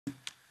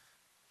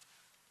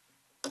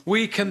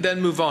We can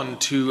then move on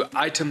to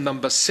item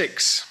number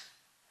 6,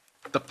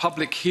 the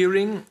public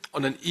hearing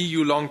on an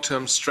EU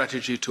long-term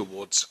strategy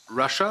towards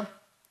Russia.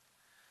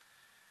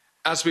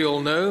 As we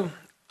all know,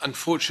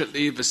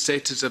 unfortunately, the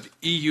status of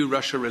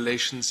EU-Russia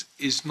relations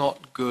is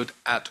not good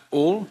at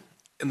all.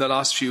 In the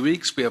last few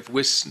weeks, we have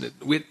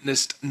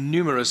witnessed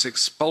numerous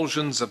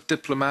expulsions of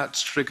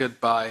diplomats triggered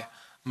by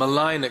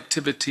malign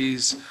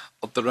activities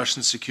of the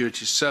Russian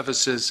security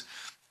services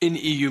in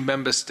EU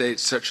member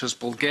states such as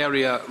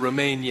Bulgaria,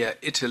 Romania,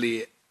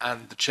 Italy,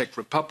 and the Czech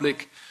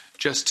Republic,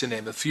 just to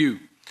name a few.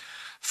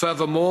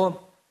 Furthermore,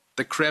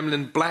 the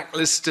Kremlin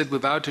blacklisted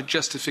without a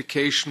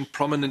justification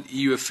prominent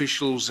EU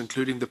officials,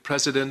 including the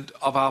President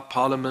of our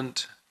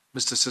Parliament,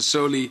 Mr.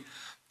 Sassoli,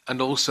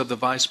 and also the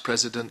Vice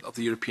President of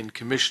the European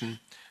Commission,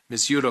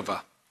 Ms.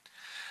 Jourova.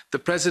 The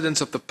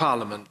Presidents of the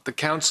Parliament, the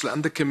Council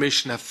and the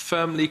Commission have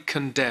firmly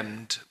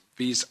condemned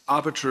these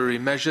arbitrary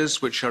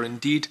measures, which are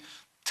indeed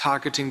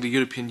targeting the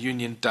European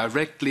Union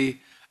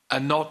directly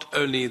and not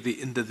only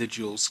the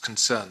individuals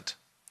concerned.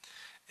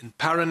 In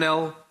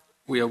parallel,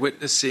 we are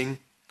witnessing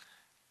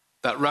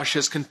that Russia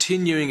is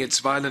continuing its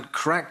violent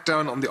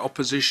crackdown on the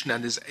opposition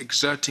and is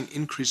exerting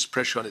increased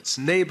pressure on its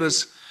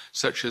neighbours,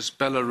 such as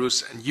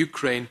Belarus and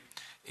Ukraine,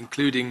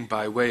 including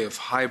by way of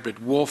hybrid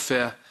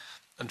warfare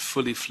and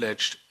fully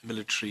fledged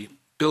military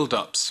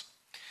build-ups.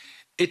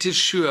 It is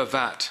sure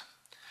that,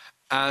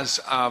 as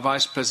our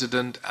Vice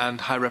President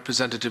and High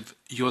Representative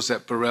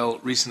Josep Borrell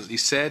recently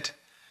said,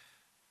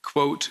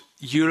 quote,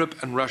 Europe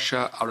and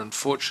Russia are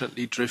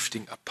unfortunately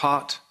drifting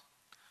apart.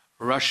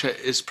 Russia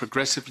is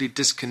progressively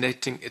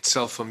disconnecting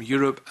itself from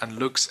Europe and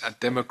looks at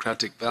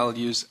democratic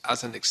values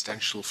as an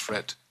existential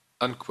threat,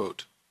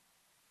 unquote.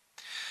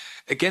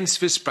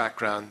 Against this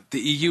background, the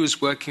EU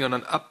is working on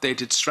an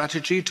updated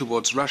strategy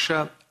towards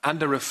Russia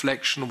and a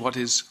reflection of what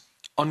is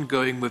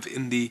ongoing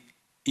within the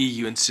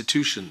EU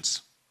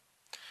institutions.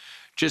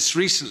 Just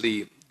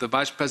recently, the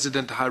Vice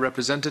President High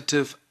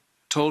Representative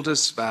told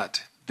us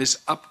that this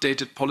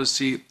updated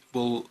policy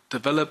will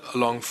develop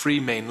along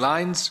 3 main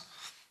lines.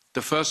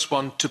 The first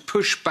one, to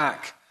push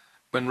back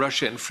when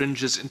Russia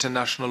infringes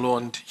international law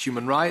and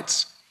human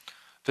rights.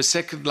 The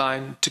second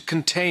line, to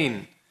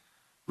contain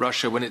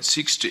Russia when it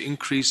seeks to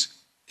increase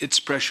its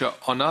pressure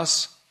on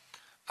us.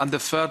 And the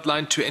third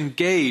line, to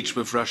engage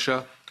with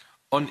Russia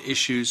on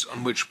issues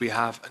on which we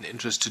have an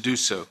interest to do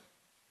so.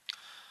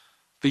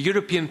 The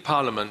European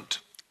Parliament,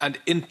 and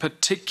in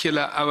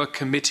particular our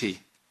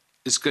committee,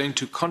 is going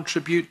to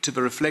contribute to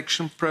the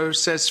reflection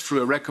process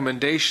through a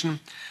recommendation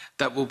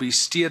that will be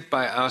steered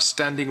by our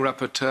standing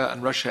rapporteur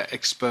and Russia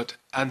expert,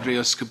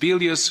 Andrius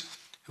Kubilius,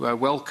 who I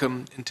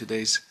welcome in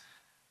today's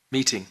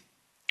meeting.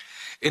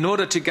 In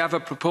order to gather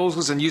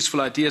proposals and useful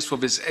ideas for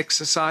this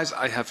exercise,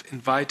 I have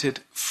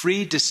invited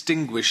 3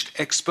 distinguished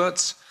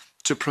experts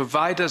to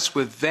provide us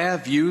with their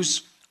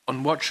views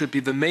on what should be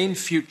the main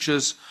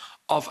features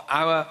of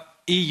our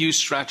EU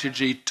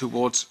strategy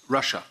towards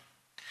Russia.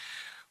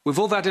 With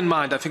all that in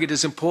mind, I think it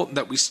is important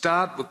that we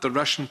start with the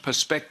Russian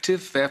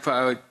perspective. Therefore,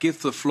 I will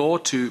give the floor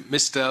to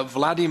Mr.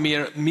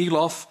 Vladimir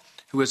Milov,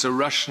 who is a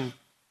Russian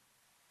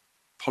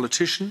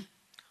politician,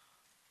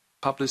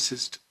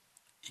 publicist,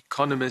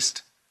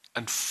 economist,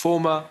 and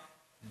former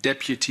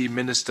Deputy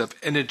Minister of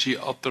Energy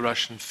of the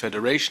Russian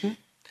Federation.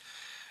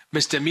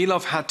 Mr.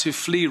 Milov had to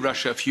flee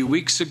Russia a few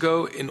weeks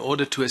ago in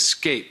order to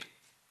escape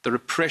the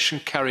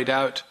repression carried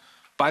out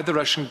by the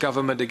Russian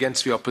government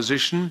against the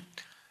opposition.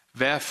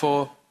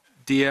 Therefore,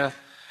 dear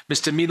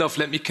Mr. Milov,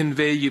 let me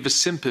convey you the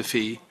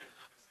sympathy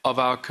of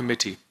our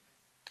committee.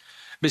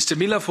 Mr.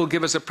 Milov will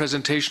give us a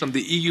presentation on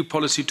the EU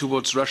policy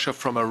towards Russia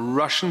from a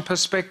Russian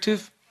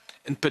perspective.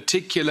 In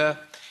particular,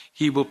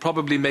 he will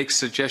probably make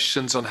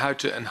suggestions on how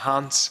to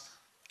enhance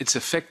its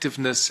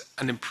effectiveness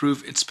and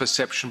improve its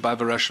perception by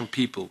the Russian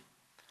people.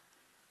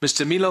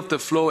 Mr. Milov, the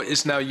floor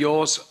is now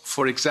yours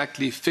for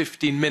exactly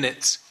 15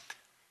 minutes.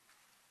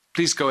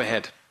 Please go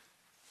ahead.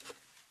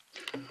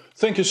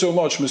 Thank you so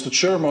much, Mr.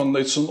 Chairman.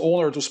 It's an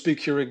honor to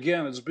speak here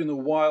again. It's been a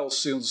while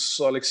since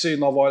Alexei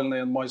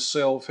Navalny and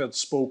myself had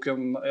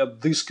spoken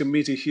at these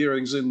committee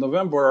hearings in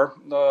November.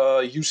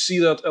 You see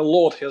that a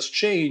lot has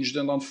changed,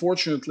 and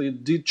unfortunately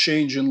it did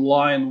change in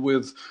line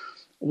with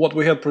what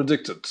we had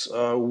predicted.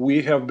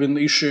 We have been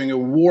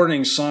issuing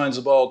warning signs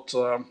about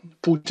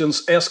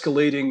Putin's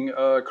escalating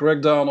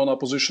crackdown on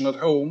opposition at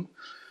home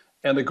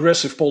and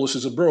aggressive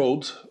policies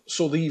abroad.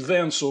 So the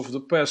events of the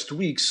past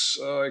weeks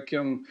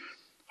can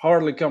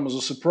hardly come as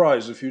a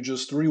surprise. If you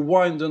just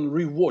rewind and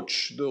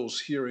rewatch those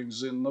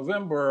hearings in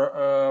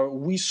November,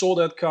 we saw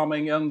that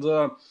coming, and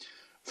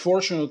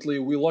fortunately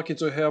we're lucky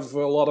to have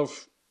a lot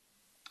of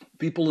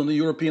people in the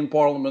European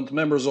Parliament,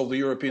 members of the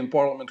European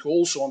Parliament, who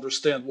also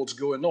understand what's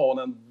going on,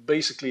 and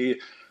basically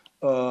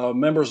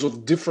members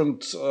of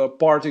different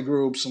party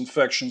groups and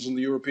factions in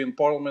the European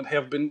Parliament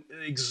have been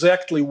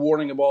exactly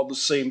warning about the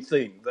same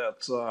thing,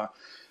 that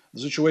the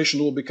situation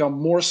will become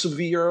more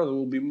severe, there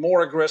will be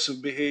more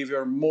aggressive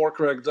behavior, more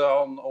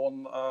crackdown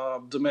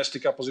on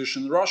domestic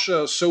opposition in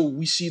Russia, so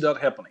we see that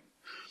happening.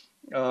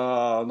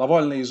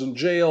 Navalny is in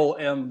jail,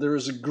 and there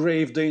is a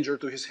grave danger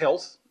to his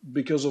health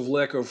because of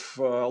lack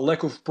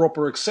of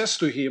proper access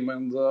to him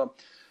and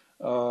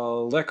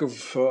lack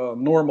of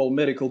normal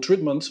medical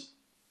treatment.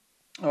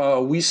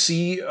 We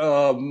see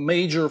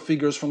major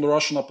figures from the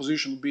Russian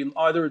opposition being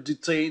either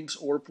detained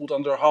or put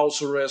under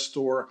house arrest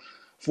or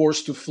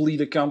forced to flee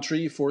the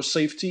country for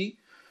safety.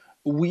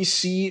 We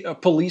see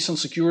police and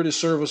security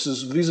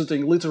services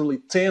visiting literally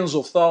tens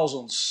of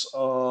thousands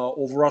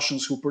of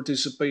Russians who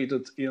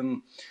participated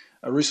in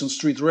recent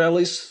street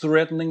rallies,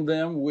 threatening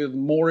them with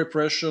more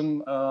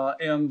repression.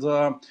 And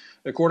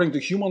according to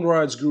human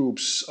rights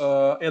groups,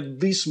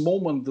 at this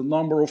moment, the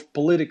number of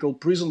political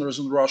prisoners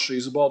in Russia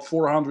is about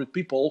 400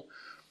 people,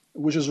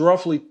 which is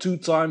roughly 2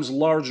 times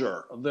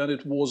larger than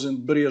it was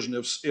in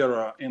Brezhnev's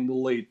era in the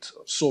late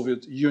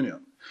Soviet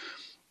Union.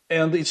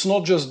 And it's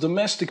not just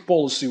domestic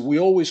policy. We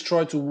always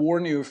try to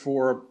warn you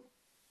for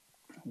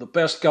the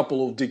past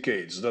couple of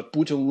decades that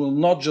Putin will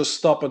not just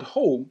stop at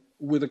home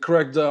with a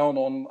crackdown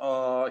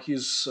on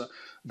his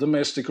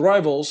domestic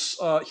rivals.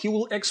 He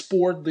will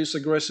export this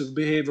aggressive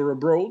behavior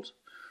abroad.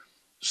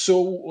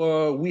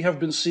 So we have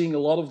been seeing a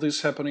lot of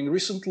this happening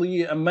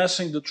recently,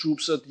 amassing the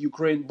troops at the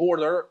Ukraine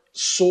border.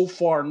 So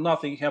far,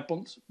 nothing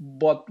happened,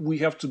 but we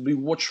have to be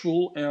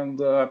watchful. And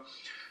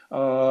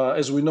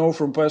as we know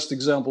from past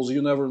examples,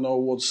 you never know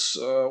what's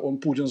on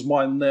Putin's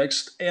mind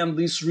next. And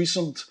this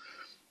recent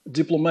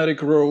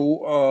diplomatic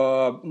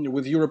row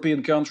with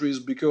European countries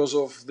because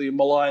of the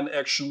malign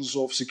actions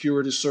of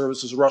security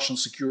services, Russian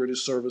security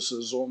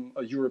services on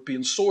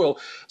European soil.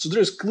 So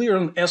there is clear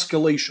an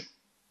escalation,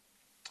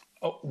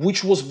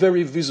 which was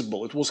very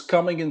visible. It was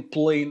coming in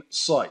plain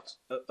sight.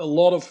 A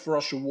lot of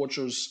Russia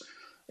watchers,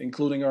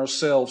 including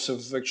ourselves,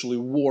 have actually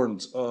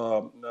warned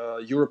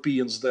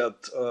Europeans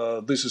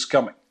that this is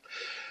coming.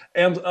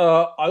 And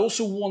I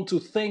also want to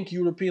thank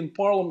European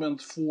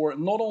Parliament for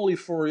not only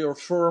for your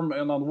firm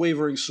and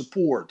unwavering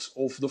support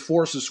of the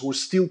forces who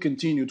still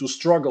continue to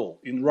struggle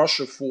in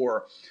Russia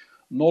for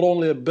not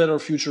only a better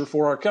future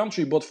for our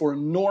country, but for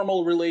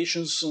normal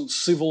relations and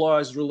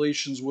civilized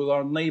relations with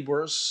our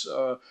neighbors,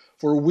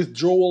 for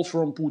withdrawal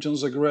from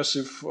Putin's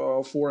aggressive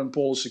foreign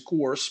policy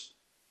course,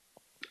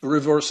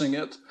 reversing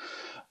it.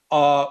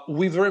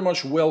 We very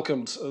much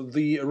welcomed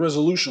the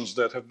resolutions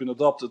that have been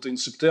adopted in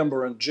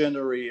September and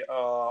January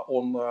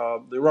on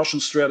the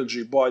Russian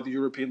strategy by the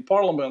European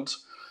Parliament.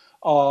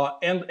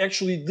 And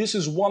actually, this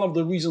is one of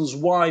the reasons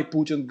why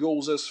Putin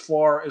goes as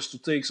far as to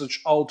take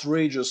such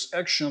outrageous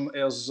action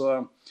as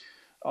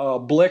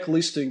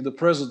blacklisting the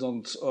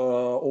president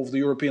of the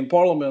European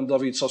Parliament,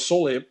 David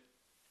Sassoli,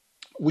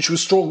 which we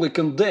strongly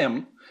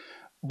condemn.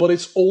 But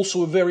it's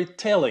also a very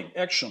telling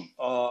action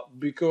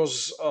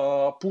because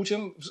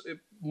Putin,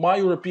 my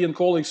European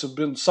colleagues have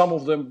been, some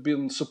of them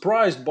been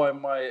surprised by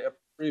my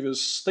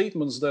previous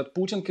statements that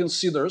Putin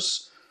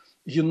considers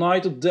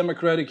united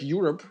democratic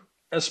Europe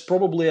as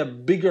probably a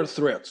bigger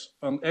threat,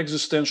 an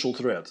existential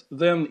threat,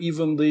 than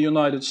even the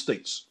United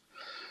States.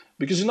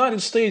 Because the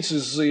United States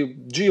is a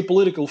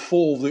geopolitical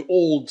foe of the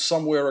old,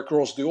 somewhere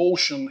across the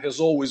ocean, has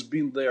always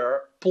been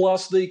there.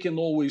 Plus, they can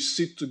always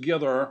sit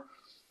together,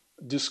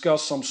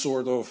 discuss some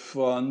sort of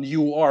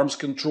new arms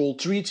control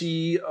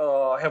treaty,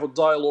 have a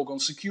dialogue on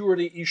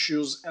security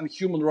issues, and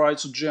human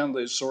rights agenda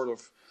is sort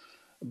of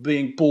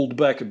being pulled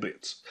back a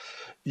bit.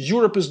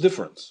 Europe is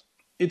different.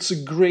 It's a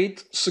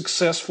great,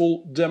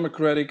 successful,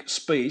 democratic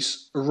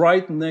space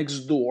right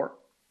next door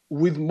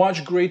with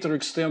much greater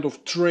extent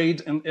of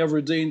trade and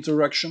everyday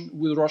interaction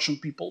with Russian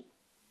people.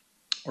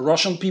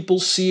 Russian people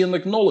see and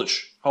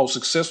acknowledge how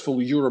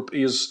successful Europe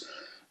is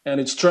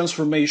and its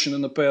transformation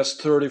in the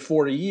past 30,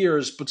 40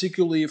 years,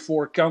 particularly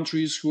for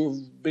countries who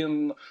have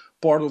been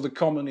part of the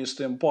communist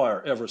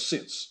empire ever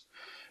since.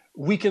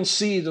 We can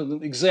see it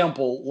an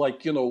example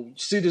like,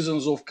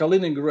 citizens of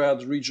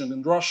Kaliningrad region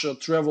in Russia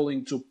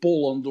traveling to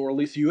Poland or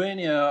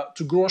Lithuania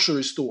to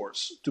grocery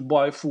stores to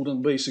buy food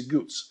and basic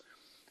goods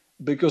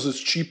because it's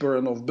cheaper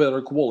and of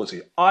better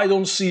quality. I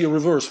don't see a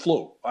reverse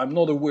flow. I'm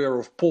not aware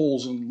of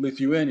Poles and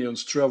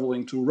Lithuanians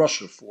traveling to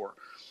Russia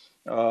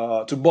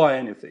to buy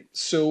anything.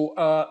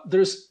 So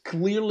there's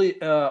clearly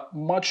a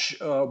much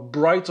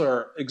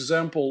brighter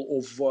example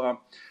of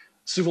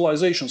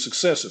civilization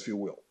success, if you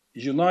will.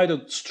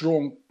 United,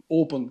 strong,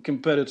 open,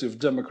 competitive,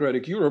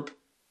 democratic Europe,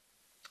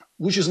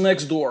 which is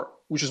next door,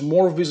 which is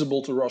more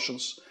visible to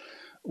Russians,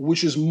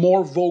 which is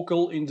more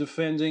vocal in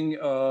defending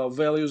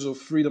values of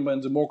freedom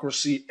and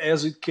democracy,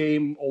 as it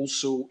came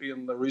also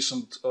in the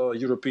recent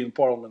European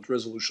Parliament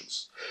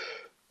resolutions.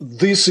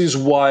 This is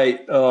why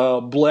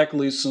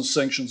blacklists and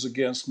sanctions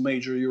against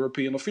major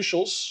European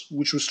officials,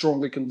 which we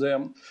strongly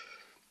condemn.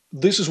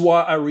 This is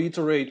why I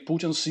reiterate,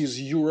 Putin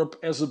sees Europe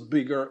as a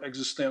bigger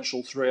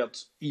existential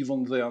threat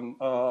even than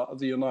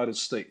the United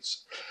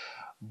States.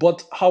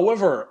 But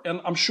however,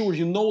 and I'm sure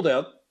you know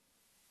that,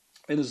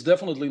 and it's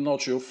definitely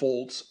not your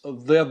fault,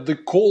 that the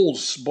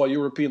calls by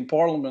European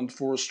Parliament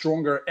for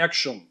stronger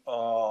action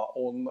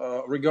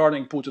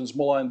regarding Putin's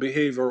malign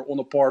behavior on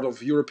the part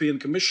of European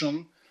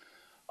Commission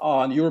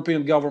and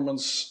European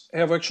governments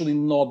have actually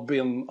not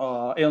been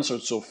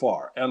answered so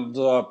far. And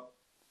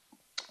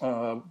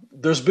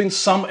there's been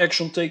some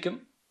action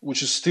taken,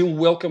 which is still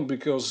welcome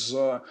because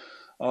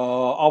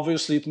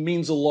obviously it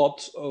means a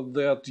lot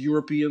that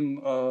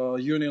European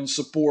Union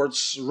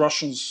supports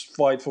Russians'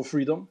 fight for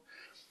freedom.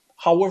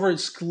 However,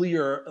 it's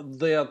clear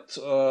that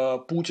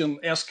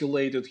Putin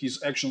escalated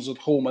his actions at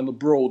home and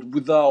abroad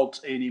without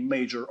any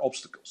major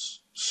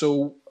obstacles.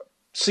 So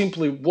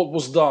simply what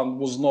was done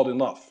was not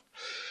enough.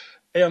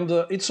 And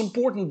it's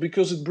important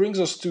because it brings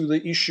us to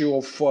the issue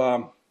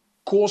of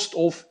cost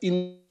of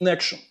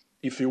inaction,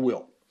 if you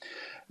will.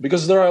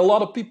 Because there are a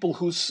lot of people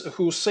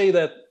who say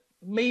that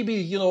maybe,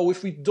 you know,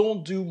 if we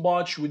don't do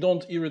much, we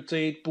don't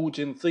irritate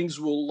Putin, things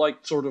will like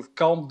sort of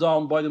calm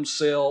down by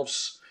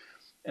themselves,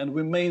 and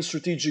we maintain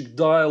strategic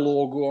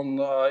dialogue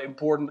on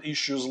important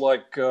issues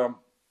like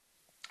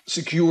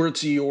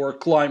security or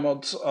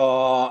climate,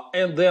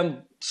 and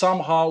then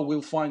somehow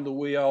we'll find a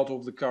way out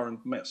of the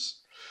current mess.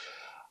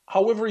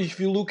 However, if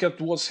you look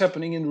at what's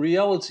happening in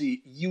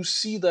reality, you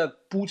see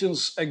that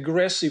Putin's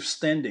aggressive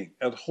standing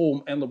at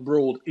home and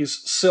abroad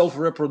is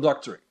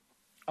self-reproductory.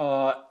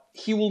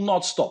 He will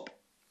not stop.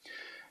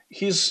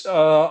 His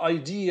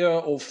idea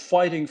of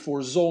fighting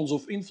for zones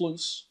of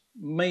influence,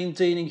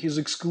 maintaining his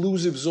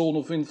exclusive zone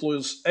of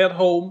influence at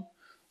home,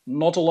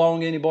 not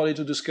allowing anybody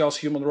to discuss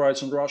human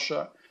rights in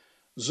Russia,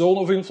 zone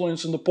of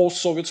influence in the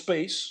post-Soviet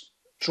space,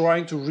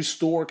 trying to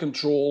restore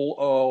control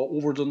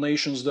over the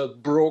nations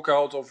that broke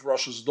out of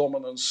Russia's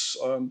dominance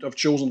and have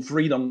chosen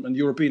freedom and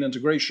European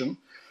integration,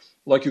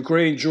 like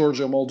Ukraine,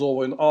 Georgia,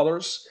 Moldova, and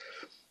others.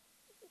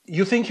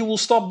 You think he will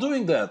stop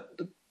doing that?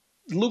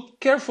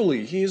 Look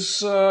carefully.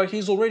 He's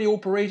already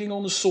operating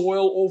on the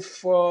soil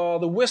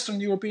of the Western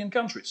European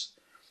countries.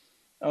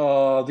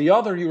 The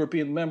other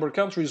European member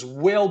countries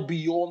well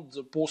beyond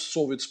the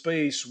post-Soviet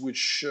space,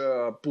 which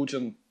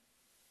Putin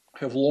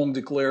have long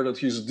declared as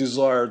his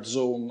desired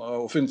zone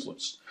of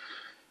influence.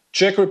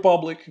 Czech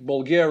Republic,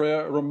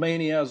 Bulgaria,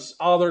 Romania,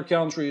 other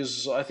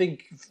countries, I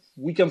think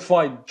we can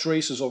find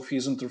traces of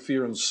his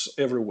interference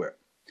everywhere.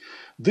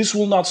 This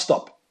will not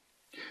stop.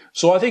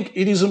 So I think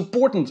it is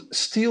important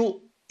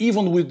still,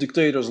 even with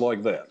dictators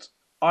like that.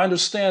 I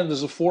understand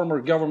as a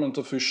former government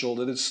official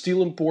that it's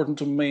still important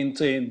to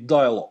maintain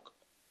dialogue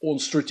on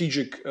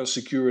strategic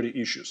security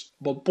issues.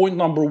 But point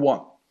number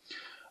one,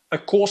 a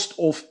cost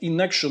of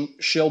inaction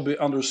shall be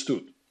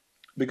understood,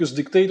 because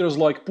dictators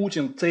like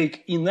Putin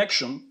take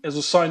inaction as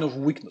a sign of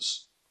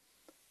weakness.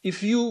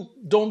 If you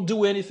don't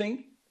do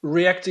anything,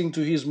 reacting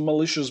to his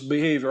malicious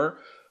behavior,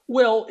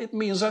 well, it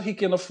means that he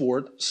can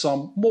afford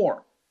some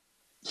more.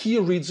 He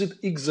reads it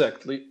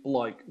exactly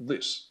like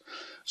this.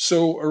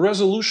 So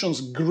resolutions,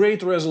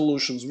 great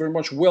resolutions, very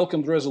much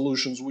welcomed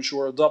resolutions, which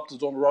were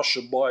adopted on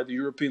Russia by the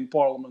European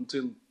Parliament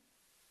in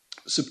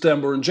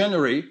September and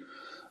January,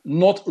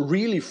 not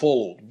really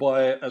followed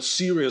by a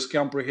serious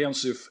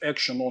comprehensive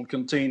action on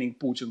containing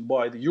Putin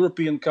by the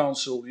European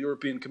Council, the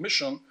European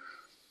Commission,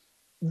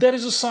 that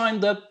is a sign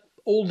that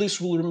all this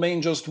will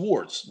remain just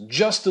words,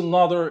 just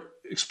another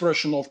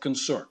expression of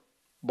concern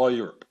by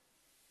Europe.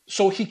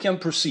 So he can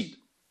proceed.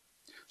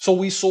 So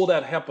we saw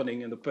that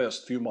happening in the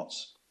past few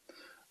months.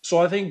 So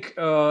I think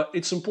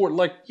it's important,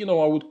 like, you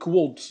know, I would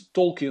quote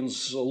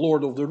Tolkien's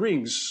Lord of the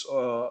Rings.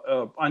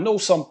 I know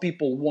some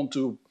people want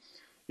to,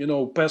 you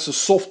know, pass a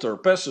softer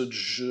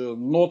passage,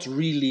 not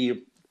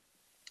really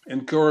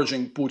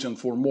encouraging Putin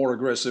for more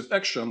aggressive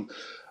action.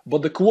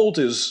 But the quote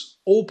is,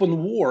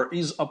 open war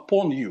is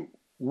upon you,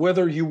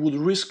 whether you would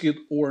risk it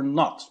or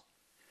not.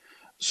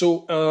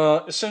 So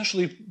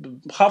essentially,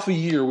 half a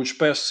year which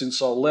passed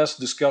since our last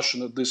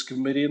discussion at this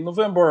committee in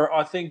November,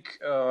 I think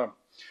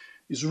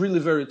is really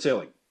very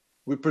telling.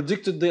 We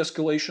predicted the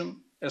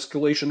escalation,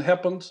 escalation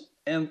happened,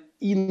 and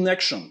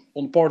inaction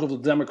on part of the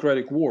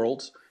democratic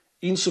world,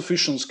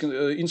 insufficient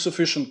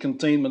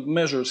containment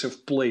measures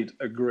have played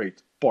a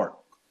great part.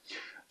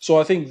 So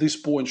I think this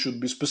point should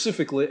be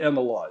specifically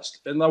analyzed.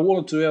 And I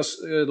wanted to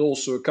add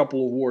also a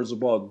couple of words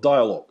about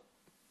dialogue.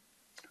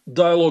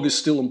 Dialogue is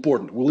still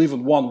important. We live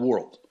in one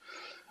world.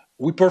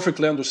 We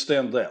perfectly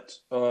understand that.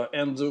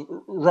 And the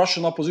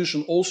Russian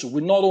opposition also,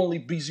 we're not only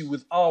busy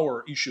with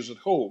our issues at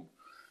home,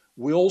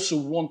 we also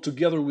want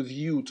together with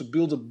you to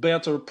build a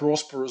better,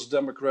 prosperous,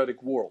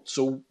 democratic world.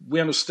 So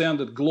we understand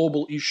that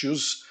global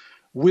issues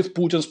with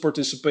Putin's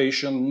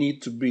participation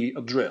need to be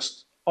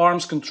addressed.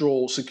 Arms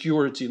control,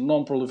 security,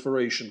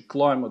 non-proliferation,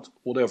 climate,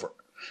 whatever.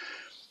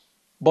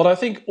 But I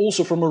think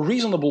also from a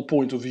reasonable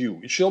point of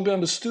view, it shall be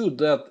understood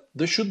that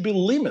there should be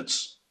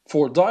limits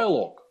for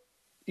dialogue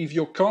if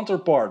your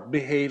counterpart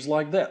behaves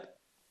like that.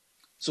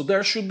 So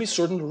there should be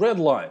certain red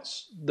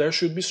lines. There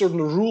should be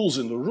certain rules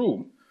in the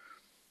room.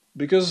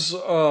 Because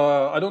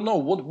I don't know,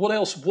 what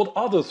else, what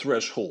other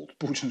threshold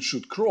Putin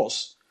should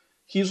cross?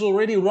 He's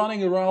already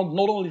running around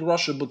not only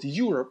Russia but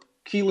Europe,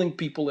 killing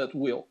people at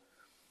will.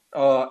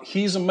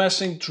 He's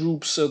amassing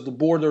troops at the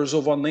borders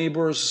of our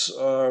neighbors,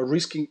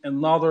 risking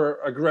another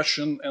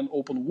aggression and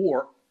open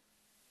war.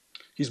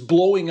 He's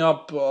blowing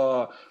up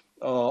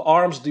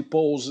arms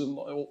depots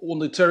on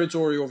the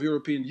territory of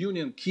European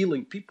Union,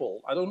 killing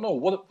people. I don't know.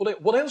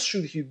 What else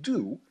should he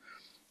do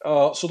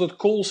so that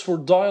calls for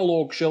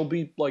dialogue shall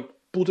be like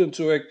put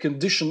into a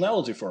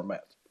conditionality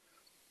format?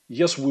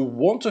 Yes, we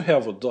want to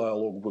have a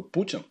dialogue with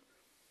Putin,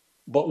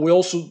 but we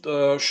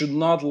also should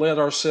not let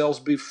ourselves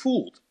be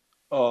fooled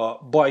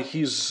by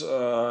his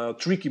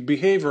tricky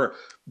behavior.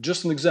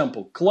 Just an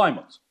example,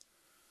 climate.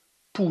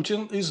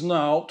 Putin is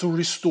now, to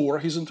restore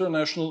his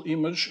international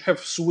image, have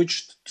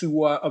switched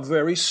to a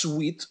very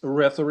sweet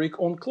rhetoric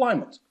on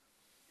climate.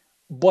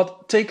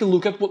 But take a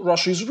look at what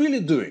Russia is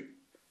really doing.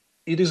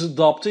 It is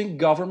adopting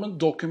government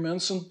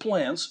documents and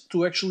plans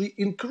to actually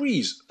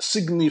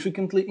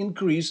significantly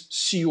increase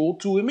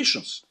CO2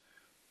 emissions.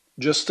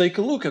 Just take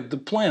a look at the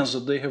plans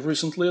that they have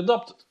recently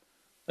adopted.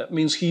 That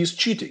means he is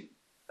cheating.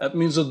 That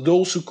means that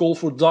those who call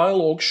for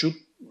dialogue should,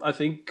 I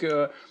think,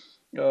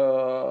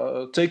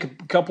 take a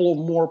couple of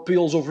more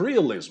pills of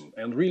realism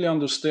and really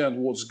understand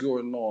what's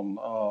going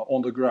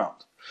on the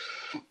ground.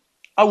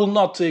 I will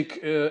not take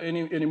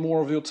any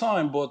more of your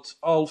time, but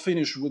I'll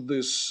finish with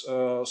this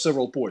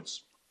several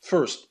points.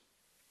 First,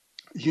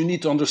 you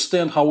need to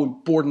understand how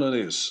important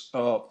it is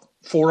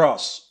for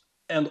us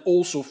and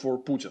also for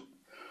Putin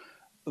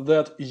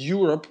that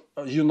Europe,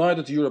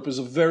 United Europe, is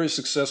a very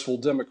successful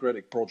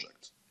democratic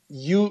project.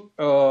 You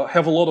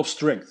have a lot of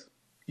strength.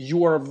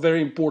 You are a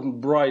very important,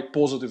 bright,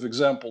 positive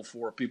example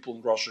for people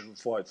in Russia who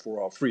fight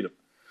for our freedom.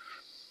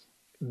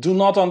 Do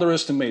not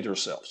underestimate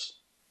yourselves.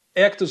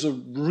 Act as a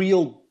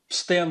real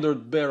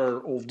standard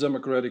bearer of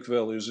democratic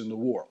values in the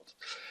world.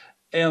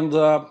 And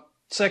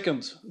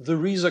second,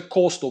 there is a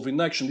cost of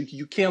inaction.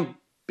 You can't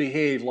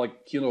behave like,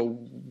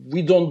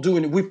 we don't do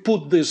anything. We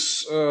put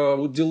this,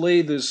 we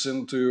delay this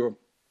into,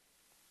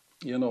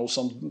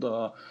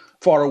 some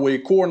faraway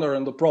corner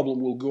and the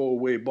problem will go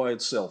away by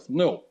itself.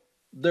 No.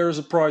 There is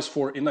a price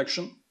for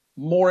inaction.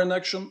 More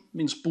inaction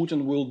means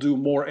Putin will do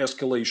more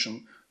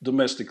escalation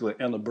domestically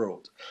and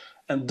abroad.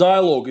 And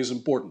dialogue is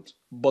important,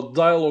 but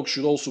dialogue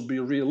should also be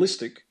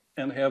realistic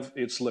and have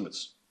its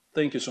limits.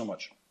 Thank you so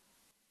much.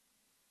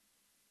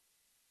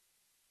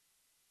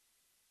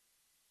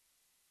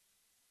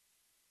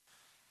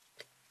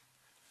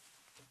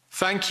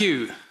 Thank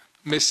you,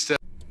 Mr.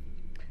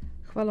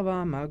 Hvala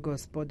vama,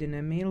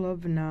 gospodine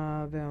Milov,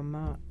 na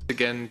veoma...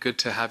 Again, good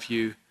to have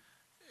you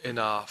in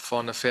our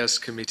Foreign Affairs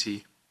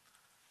Committee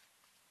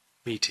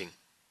meeting.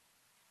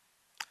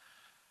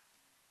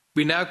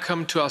 We now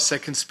come to our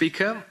second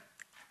speaker,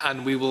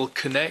 and we will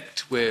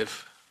connect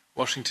with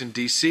Washington,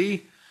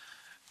 D.C.,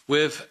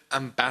 with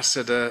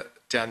Ambassador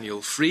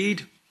Daniel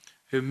Fried,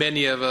 who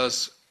many of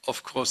us,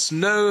 of course,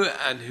 know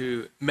and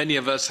who many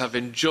of us have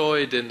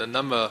enjoyed in a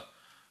number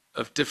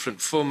of different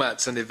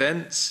formats and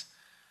events.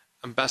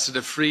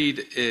 Ambassador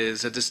Fried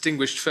is a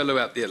distinguished fellow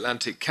at the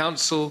Atlantic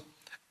Council,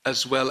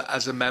 as well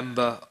as a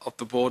member of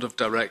the board of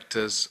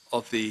directors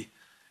of the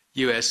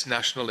US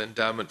National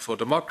Endowment for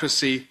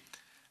Democracy,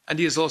 and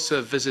he is also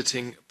a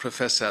visiting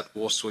professor at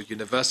Warsaw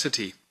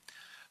University.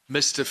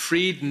 Mr.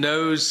 Fried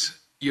knows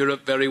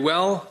Europe very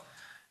well.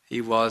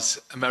 He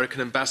was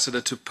American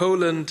ambassador to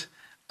Poland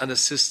and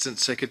Assistant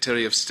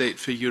Secretary of State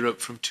for Europe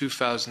from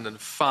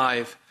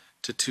 2005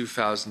 to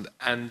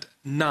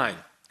 2009.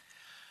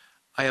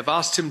 I have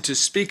asked him to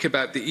speak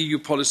about the EU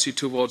policy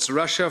towards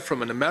Russia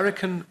from an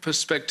American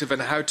perspective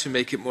and how to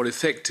make it more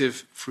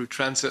effective through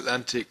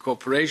transatlantic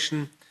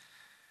cooperation.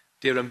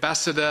 Dear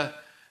Ambassador,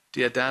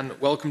 dear Dan,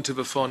 welcome to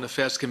the Foreign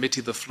Affairs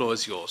Committee. The floor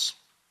is yours.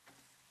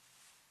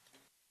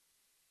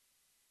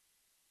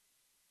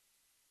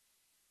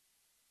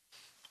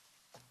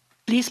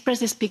 Please press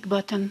the speak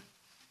button.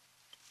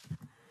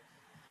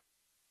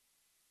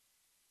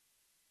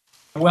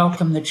 I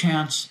welcome the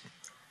chance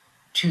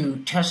to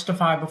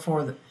testify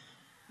before the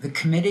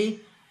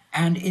committee,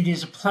 and it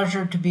is a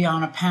pleasure to be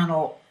on a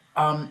panel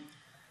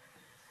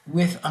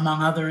with,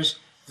 among others,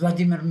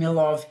 Vladimir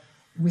Milov,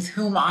 with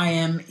whom I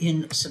am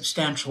in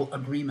substantial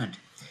agreement.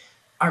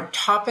 Our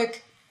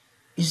topic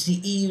is the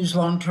EU's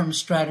long-term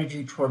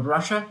strategy toward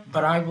Russia,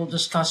 but I will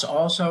discuss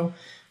also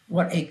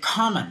what a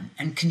common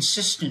and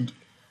consistent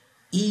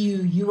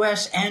EU,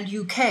 US, and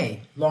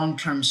UK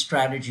long-term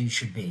strategy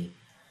should be.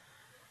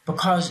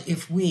 Because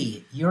if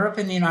we, Europe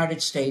and the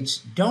United States,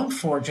 don't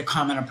forge a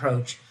common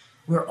approach,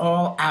 we're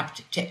all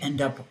apt to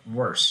end up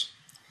worse.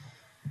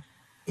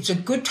 It's a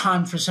good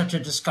time for such a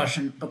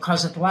discussion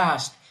because at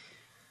last,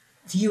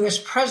 the US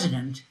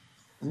president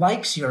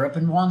likes Europe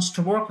and wants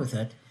to work with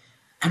it,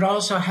 and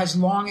also has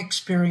long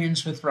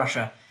experience with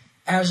Russia,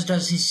 as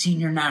does his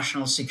senior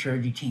national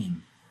security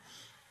team.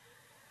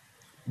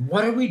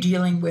 What are we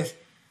dealing with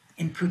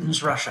in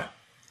Putin's Russia?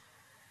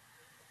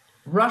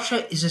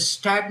 Russia is a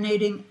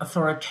stagnating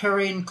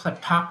authoritarian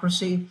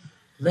kleptocracy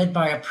led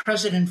by a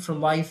president for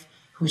life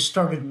who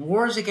started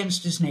wars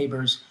against his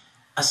neighbors,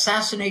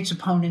 assassinates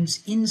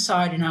opponents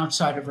inside and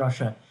outside of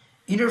Russia,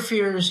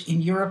 interferes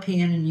in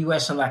European and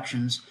US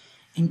elections,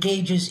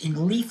 engages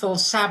in lethal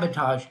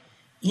sabotage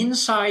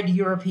inside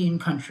European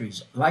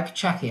countries like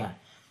Czechia,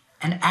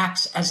 and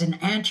acts as an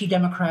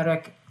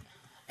anti-democratic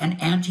an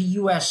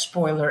anti-US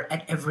spoiler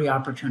at every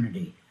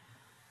opportunity.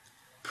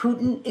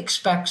 Putin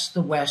expects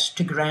the West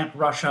to grant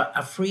Russia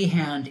a free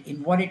hand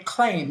in what it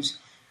claims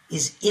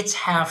is its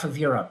half of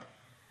Europe,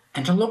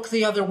 and to look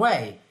the other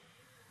way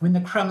when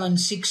the Kremlin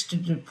seeks to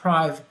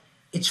deprive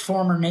its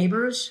former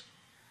neighbors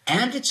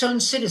and its own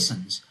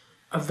citizens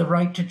of the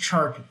right to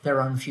chart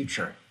their own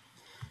future.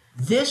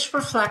 This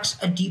reflects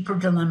a deeper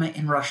dilemma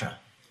in Russia.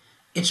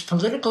 Its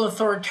political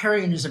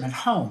authoritarianism at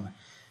home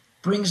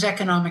brings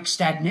economic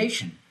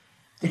stagnation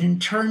that in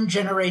turn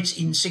generates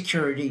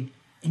insecurity,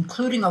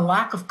 including a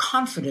lack of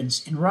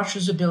confidence in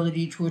Russia's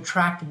ability to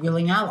attract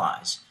willing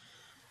allies.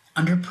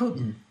 Under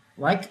Putin,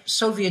 like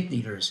Soviet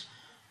leaders,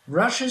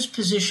 Russia's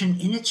position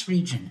in its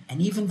region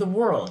and even the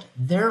world,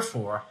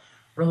 therefore,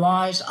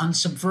 relies on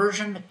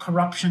subversion,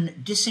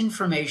 corruption,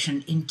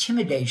 disinformation,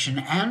 intimidation,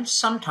 and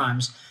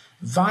sometimes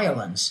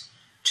violence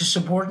to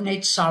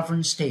subordinate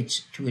sovereign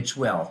states to its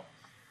will.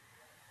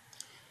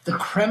 The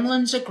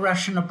Kremlin's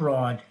aggression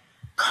abroad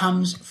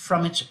comes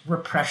from its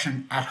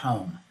repression at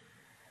home.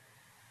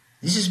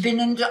 This has been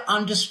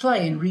on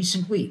display in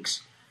recent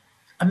weeks.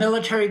 A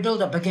military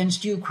buildup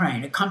against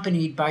Ukraine,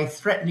 accompanied by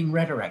threatening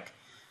rhetoric,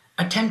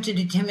 attempted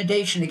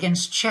intimidation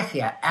against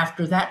Czechia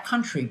after that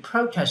country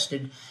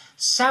protested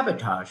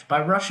sabotage by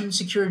Russian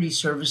security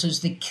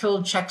services that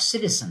killed Czech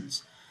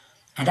citizens,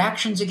 and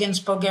actions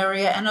against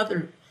Bulgaria and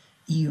other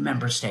EU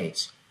member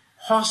states,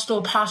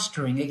 hostile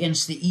posturing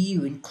against the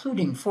EU,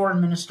 including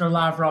Foreign Minister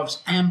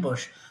Lavrov's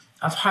ambush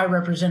of High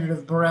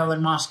Representative Borrell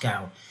in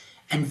Moscow,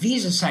 and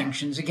visa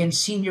sanctions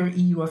against senior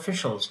EU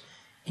officials,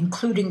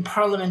 including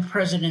Parliament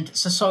President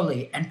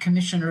Sassoli and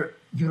Commissioner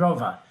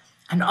Jourova,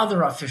 and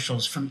other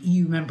officials from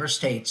EU member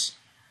states.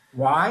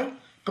 Why?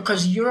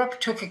 Because Europe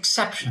took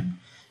exception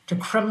to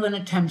Kremlin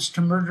attempts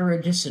to murder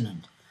a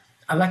dissident,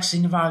 Alexei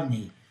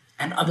Navalny,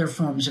 and other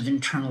forms of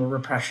internal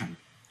repression.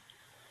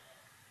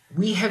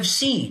 We have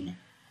seen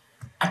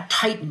a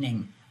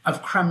tightening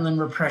of Kremlin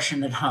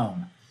repression at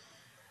home,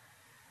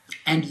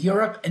 and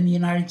Europe and the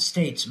United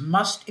States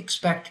must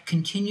expect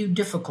continued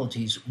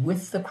difficulties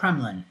with the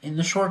Kremlin, in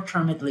the short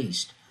term at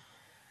least.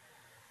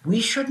 We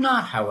should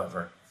not,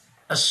 however,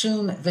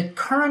 assume that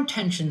current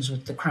tensions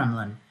with the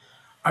Kremlin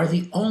are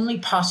the only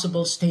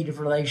possible state of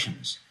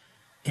relations.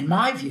 In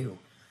my view,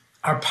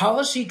 our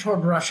policy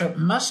toward Russia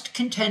must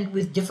contend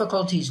with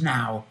difficulties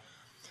now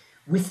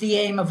with the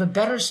aim of a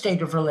better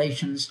state of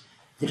relations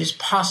that is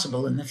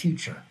possible in the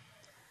future.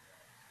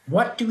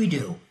 What do we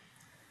do?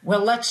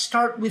 Well, let's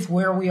start with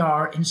where we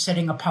are in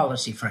setting a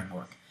policy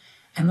framework,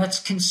 and let's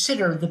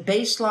consider the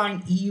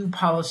baseline EU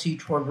policy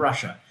toward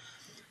Russia,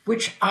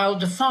 which I'll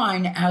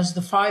define as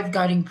the 5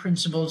 guiding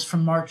principles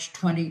from March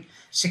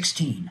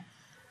 2016.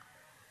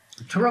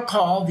 To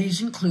recall,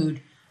 these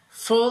include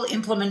full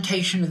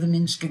implementation of the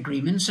Minsk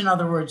agreements, in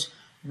other words,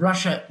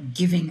 Russia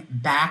giving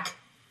back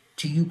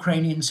to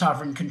Ukrainian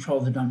sovereign control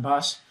of the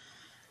Donbass,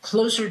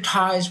 closer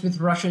ties with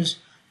Russia's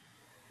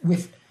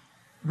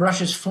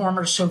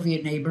former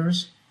Soviet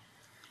neighbors,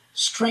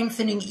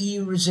 strengthening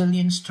EU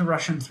resilience to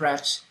Russian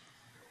threats,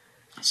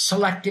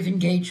 selective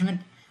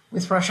engagement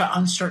with Russia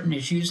on certain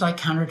issues like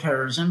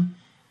counterterrorism,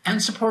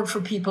 and support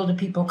for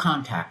people-to-people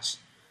contacts.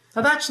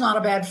 Now, that's not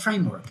a bad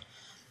framework.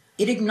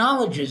 It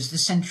acknowledges the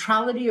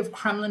centrality of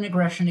Kremlin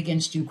aggression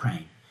against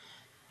Ukraine.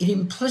 It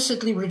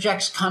implicitly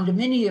rejects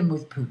condominium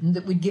with Putin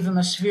that would give him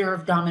a sphere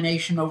of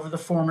domination over the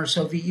former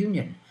Soviet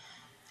Union,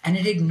 and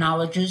it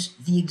acknowledges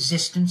the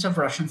existence of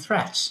Russian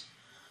threats.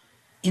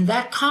 In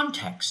that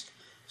context,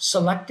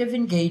 selective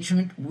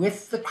engagement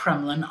with the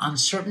Kremlin on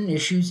certain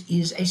issues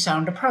is a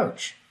sound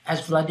approach.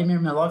 As Vladimir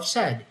Milov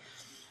said,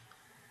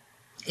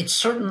 it's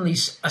certainly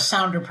a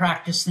sounder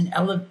practice than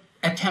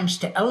attempts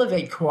to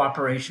elevate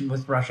cooperation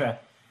with Russia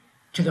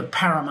to the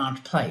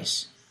paramount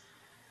place.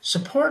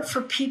 Support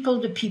for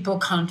people-to-people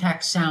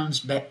contact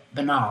sounds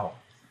banal,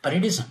 but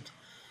it isn't.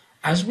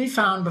 As we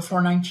found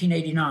before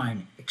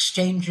 1989,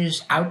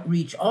 exchanges,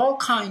 outreach, all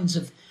kinds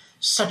of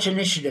such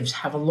initiatives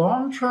have a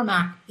long-term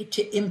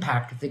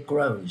impact that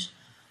grows.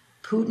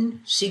 Putin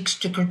seeks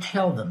to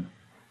curtail them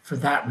for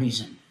that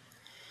reason.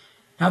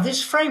 Now,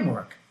 this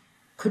framework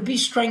could be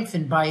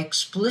strengthened by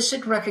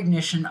explicit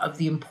recognition of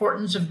the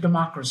importance of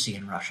democracy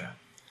in Russia.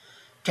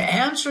 To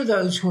answer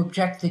those who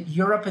object that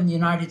Europe and the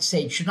United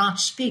States should not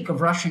speak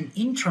of Russian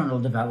internal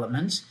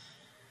developments,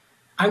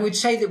 I would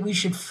say that we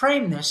should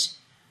frame this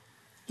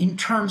in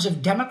terms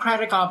of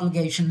democratic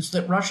obligations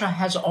that Russia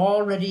has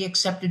already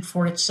accepted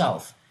for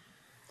itself.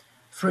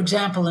 For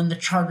example, in the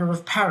Charter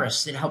of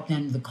Paris that helped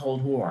end the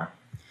Cold War.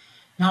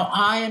 Now,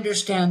 I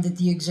understand that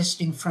the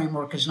existing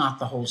framework is not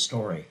the whole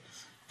story.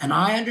 And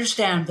I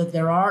understand that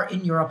there are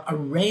in Europe a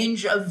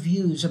range of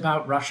views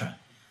about Russia.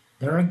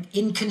 There are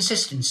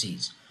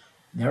inconsistencies.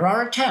 There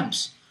are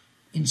attempts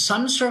in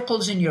some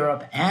circles in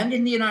Europe and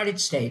in the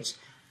United States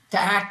to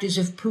act as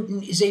if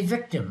Putin is a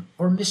victim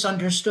or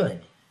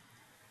misunderstood.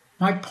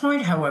 My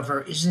point,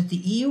 however, is that the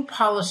EU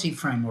policy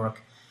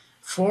framework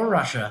for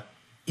Russia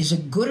is a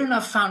good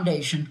enough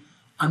foundation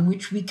on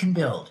which we can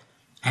build,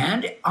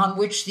 and on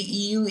which the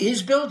EU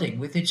is building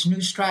with its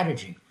new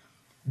strategy,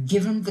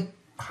 given the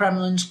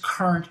Kremlin's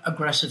current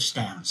aggressive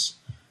stance.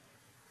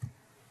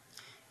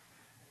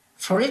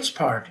 For its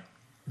part,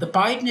 the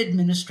Biden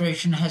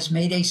administration has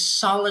made a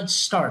solid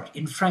start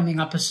in framing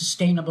up a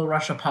sustainable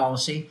Russia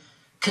policy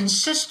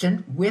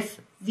consistent with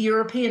the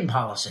European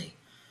policy.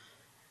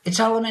 Its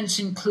elements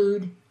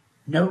include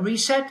no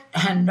reset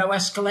and no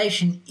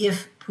escalation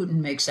if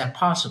Putin makes that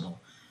possible,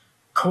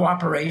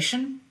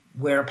 cooperation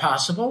where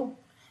possible,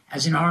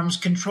 as in arms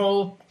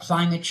control,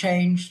 climate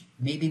change,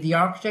 maybe the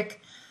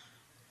Arctic,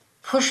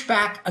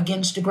 pushback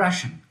against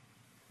aggression.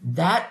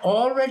 That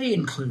already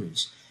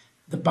includes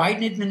the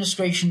Biden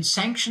administration's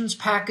sanctions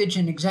package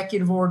and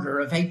executive order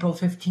of April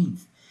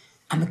 15th,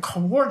 and the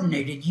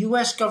coordinated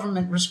U.S.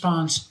 government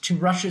response to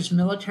Russia's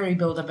military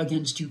buildup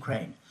against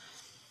Ukraine.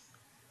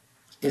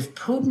 If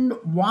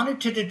Putin wanted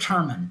to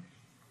determine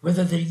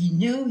whether the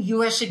new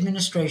U.S.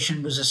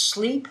 administration was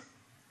asleep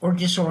or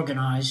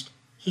disorganized,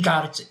 he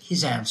got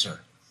his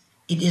answer.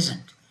 It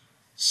isn't.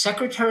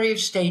 Secretary of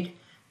State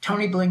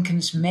Tony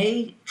Blinken's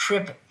May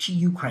trip to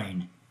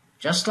Ukraine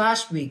just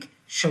last week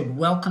showed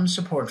welcome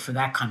support for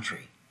that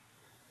country.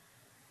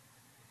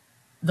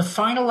 The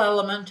final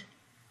element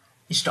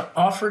is to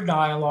offer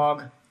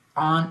dialogue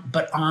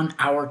but on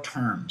our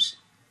terms.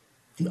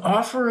 The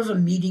offer of a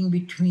meeting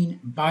between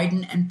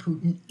Biden and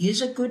Putin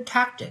is a good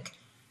tactic.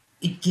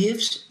 It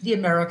gives the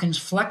Americans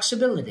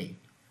flexibility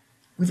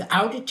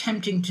without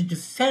attempting to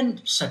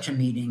defend such a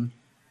meeting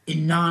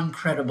in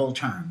non-credible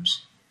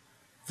terms.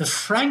 The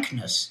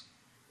frankness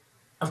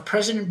of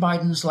President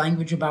Biden's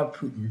language about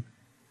Putin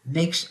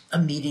makes a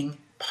meeting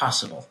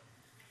possible.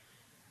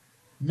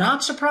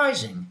 Not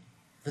surprising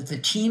that the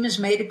team has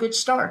made a good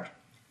start.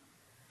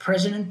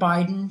 President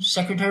Biden,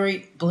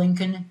 Secretary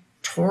Blinken,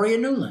 Toria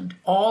Nuland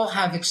all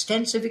have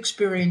extensive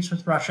experience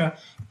with Russia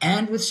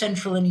and with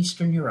Central and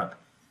Eastern Europe.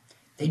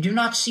 They do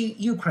not see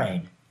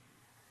Ukraine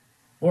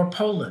or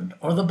Poland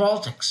or the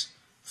Baltics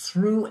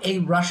through a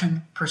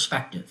Russian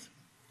perspective.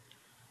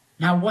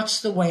 Now,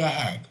 what's the way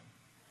ahead?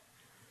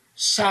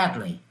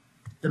 Sadly,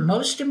 the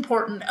most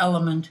important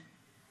element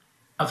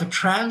of a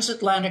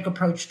transatlantic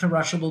approach to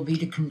Russia will be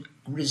to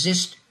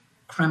resist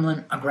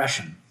Kremlin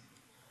aggression,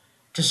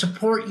 to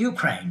support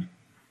Ukraine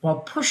while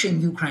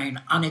pushing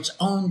Ukraine on its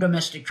own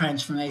domestic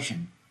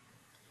transformation.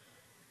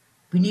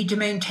 We need to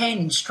maintain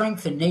and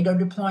strengthen NATO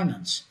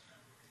deployments,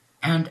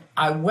 and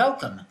I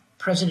welcome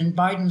President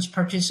Biden's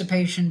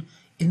participation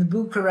in the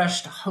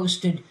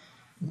Bucharest-hosted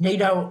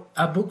NATO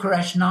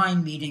Bucharest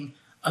 9 meeting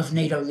of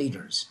NATO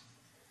leaders,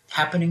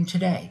 happening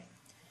today.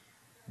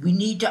 We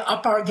need to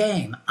up our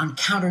game on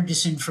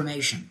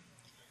counter-disinformation.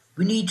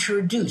 We need to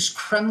reduce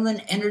Kremlin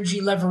energy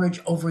leverage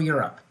over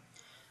Europe.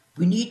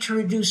 We need to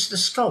reduce the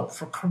scope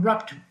for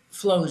corrupt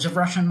flows of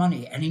Russian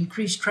money and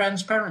increase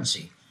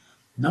transparency.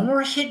 No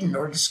more hidden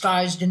or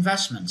disguised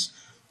investments.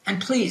 And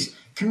please,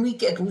 can we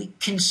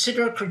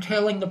consider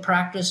curtailing the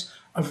practice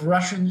of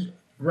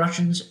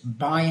Russians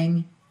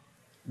buying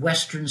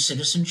Western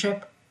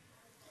citizenship?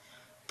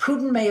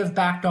 Putin may have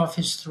backed off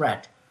his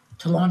threat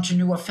to launch a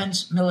new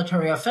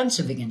military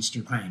offensive against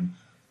Ukraine,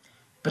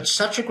 but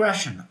such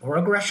aggression, or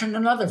aggression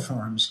in other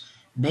forms,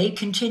 may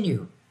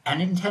continue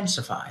and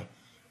intensify.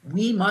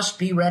 We must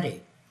be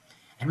ready,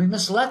 and we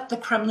must let the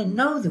Kremlin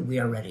know that we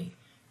are ready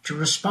to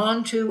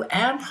respond to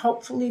and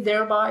hopefully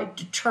thereby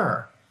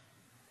deter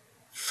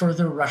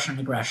further Russian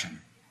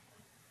aggression.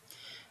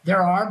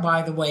 There are,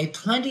 by the way,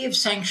 plenty of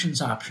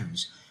sanctions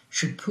options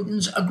should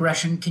Putin's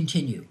aggression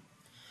continue.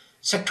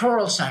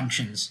 Sectoral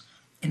sanctions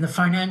in the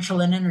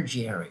financial and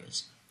energy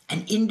areas,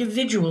 and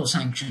individual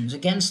sanctions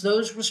against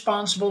those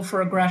responsible for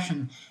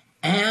aggression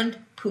and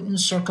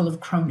Putin's circle of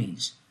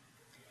cronies.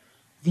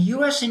 The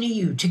US and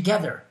EU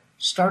together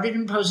started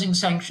imposing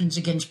sanctions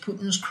against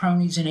Putin's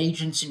cronies and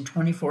agents in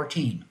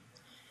 2014.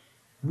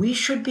 We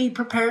should be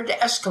prepared to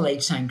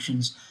escalate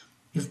sanctions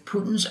if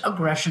Putin's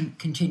aggression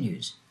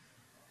continues.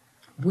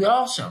 We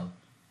also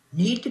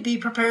need to be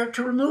prepared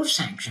to remove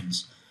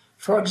sanctions.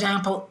 For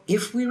example,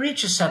 if we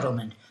reach a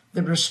settlement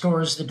that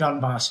restores the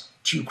Donbass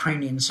to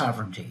Ukrainian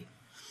sovereignty.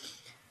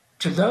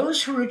 To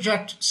those who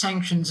reject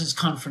sanctions as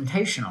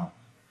confrontational,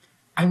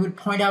 I would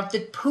point out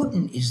that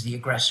Putin is the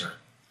aggressor.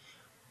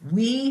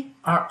 We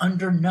are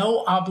under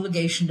no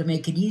obligation to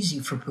make it easy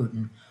for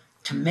Putin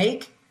to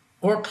make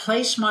or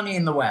place money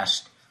in the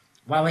West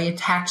while he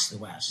attacks the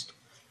West.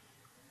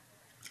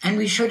 And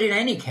we should, in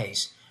any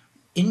case,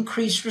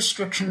 increase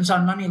restrictions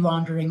on money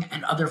laundering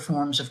and other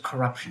forms of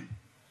corruption.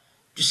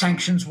 Do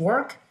sanctions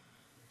work?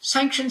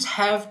 Sanctions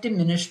have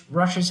diminished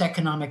Russia's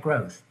economic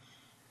growth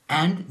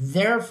and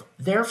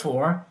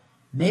therefore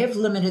may have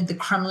limited the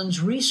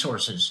Kremlin's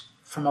resources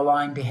for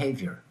malign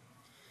behavior.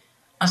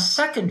 A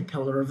second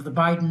pillar of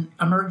the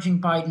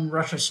emerging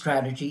Biden-Russia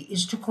strategy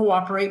is to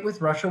cooperate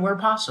with Russia where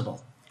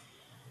possible.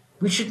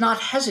 We should not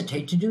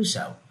hesitate to do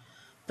so.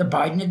 The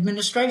Biden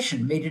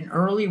administration made an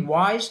early,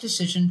 wise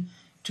decision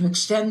to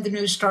extend the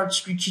New START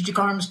Strategic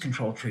Arms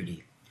Control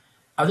Treaty.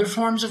 Other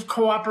forms of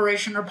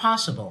cooperation are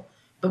possible,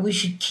 but we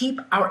should keep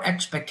our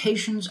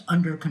expectations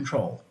under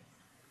control.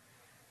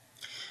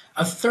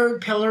 A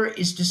third pillar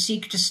is to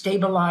seek to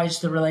stabilize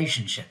the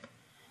relationship.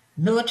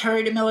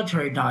 military to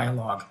military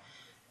dialogue,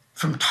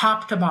 from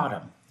top to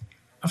bottom.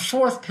 A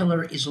fourth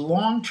pillar is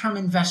long-term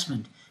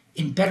investment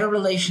in better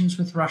relations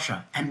with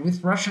Russia and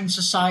with Russian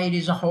society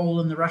as a whole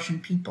and the Russian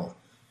people.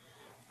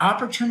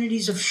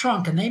 Opportunities have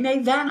shrunk, and they may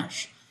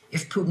vanish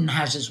if Putin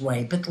has his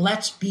way, but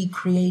let's be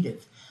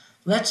creative.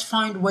 Let's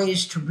find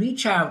ways to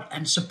reach out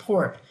and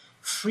support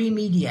free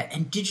media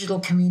and digital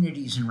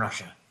communities in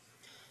Russia.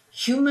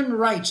 Human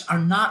rights are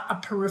not a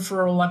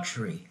peripheral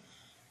luxury.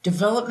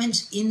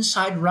 Developments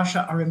inside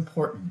Russia are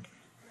important.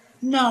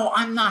 No,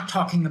 I'm not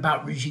talking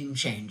about regime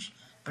change,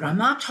 but I'm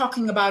not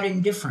talking about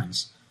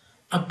indifference.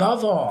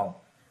 Above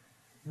all,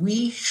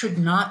 we should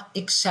not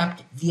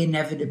accept the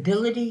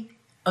inevitability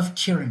of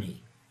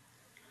tyranny.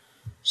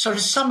 So to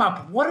sum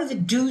up, what are the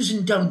do's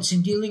and don'ts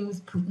in dealing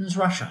with Putin's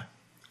Russia?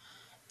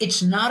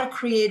 It's not a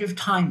creative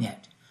time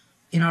yet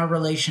in our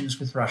relations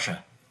with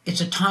Russia.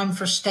 It's a time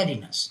for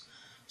steadiness.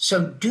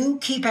 So do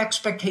keep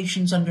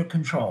expectations under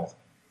control.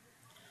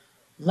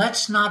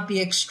 Let's not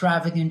be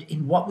extravagant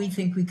in what we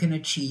think we can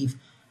achieve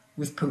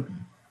with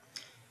Putin.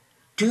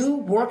 Do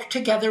work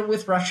together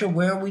with Russia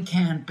where we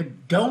can,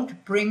 but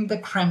don't bring the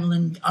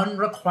Kremlin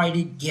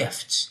unrequited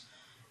gifts.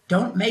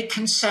 Don't make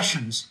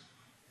concessions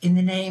in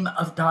the name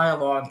of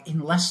dialogue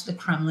unless the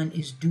Kremlin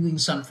is doing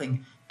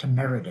something to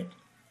merit it.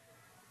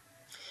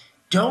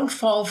 Don't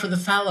fall for the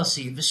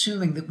fallacy of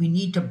assuming that we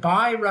need to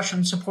buy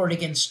Russian support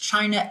against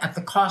China at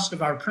the cost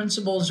of our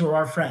principles or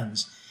our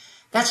friends.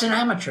 That's an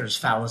amateur's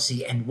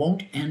fallacy and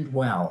won't end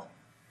well.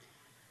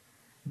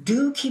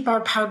 Do keep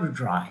our powder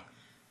dry.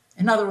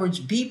 In other words,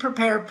 be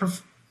prepared for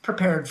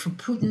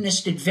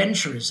Putinist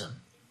adventurism,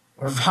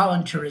 or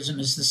voluntarism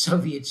as the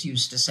Soviets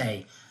used to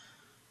say.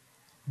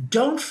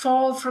 Don't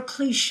fall for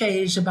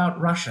cliches about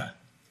Russia,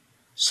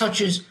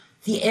 such as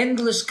the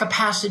endless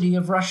capacity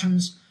of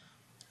Russians'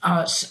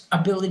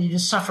 ability to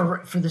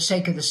suffer for the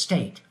sake of the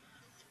state,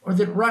 or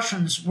that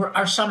Russians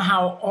are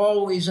somehow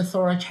always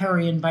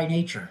authoritarian by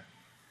nature.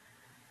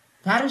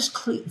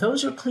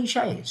 Those are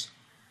cliches.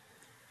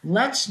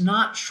 Let's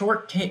not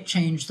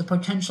shortchange the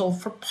potential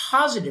for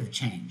positive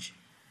change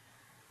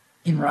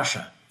in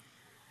Russia.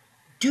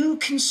 Do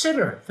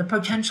consider the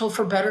potential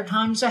for better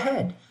times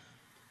ahead.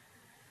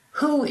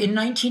 Who in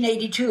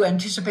 1982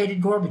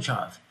 anticipated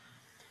Gorbachev?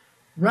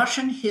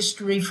 Russian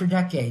history for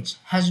decades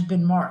has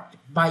been marked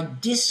by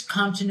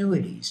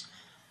discontinuities,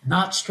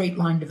 not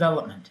straight-line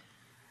development.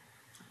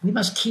 We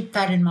must keep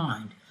that in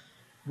mind.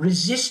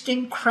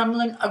 Resisting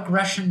Kremlin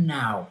aggression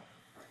now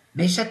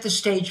may set the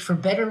stage for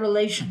better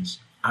relations,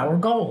 our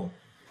goal,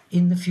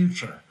 in the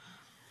future.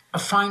 A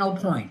final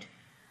point.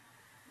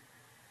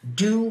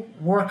 Do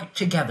work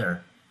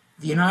together,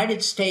 the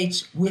United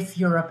States with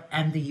Europe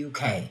and the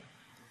UK.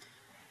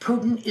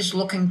 Putin is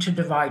looking to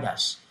divide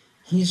us.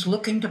 He's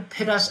looking to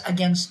pit us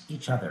against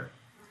each other.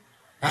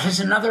 That is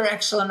another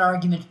excellent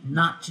argument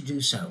not to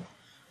do so.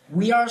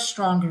 We are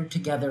stronger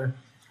together.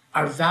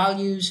 Our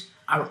values,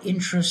 our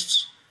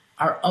interests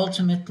are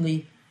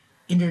ultimately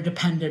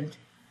interdependent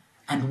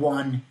and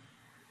one,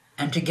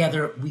 and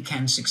together we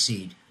can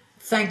succeed.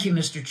 Thank you,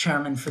 Mr.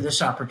 Chairman, for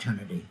this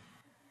opportunity.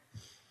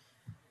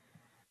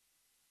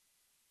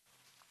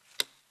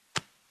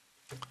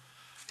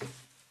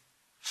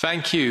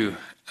 Thank you,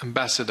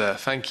 Ambassador.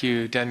 Thank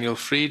you, Daniel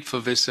Fried, for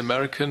this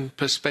American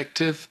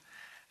perspective.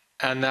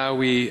 And now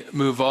we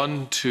move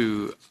on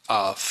to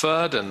our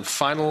third and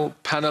final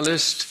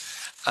panelist,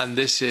 and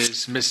this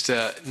is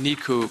Mr.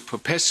 Nicu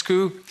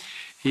Popescu.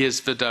 He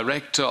is the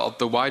director of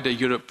the Wider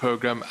Europe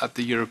program at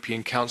the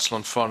European Council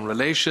on Foreign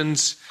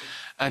Relations,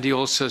 and he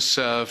also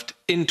served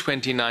in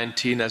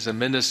 2019 as a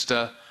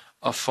Minister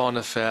of Foreign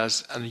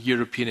Affairs and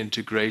European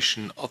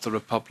Integration of the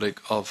Republic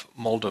of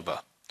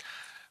Moldova.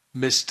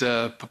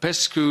 Mr.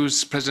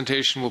 Popescu's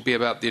presentation will be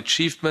about the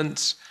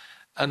achievements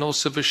and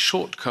also the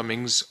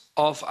shortcomings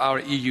of our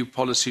EU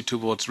policy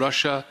towards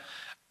Russia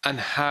and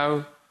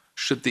how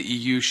should the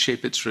EU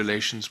shape its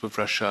relations with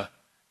Russia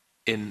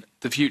in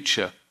the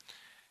future.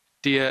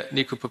 Dear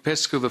Nicu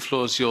Popescu, the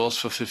floor is yours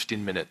for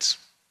 15 minutes.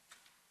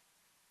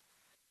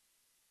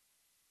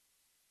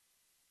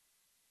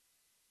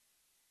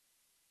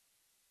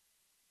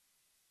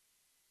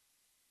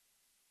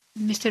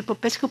 Mr.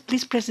 Popescu,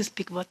 please press the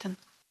speak button.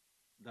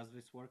 Does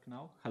this work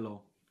now?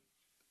 Hello.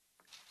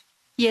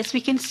 Yes,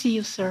 we can see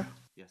you, sir.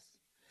 Yes.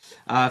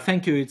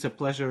 Thank you. It's a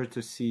pleasure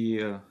to see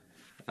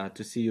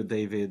you,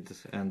 David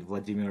and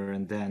Vladimir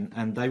and Dan.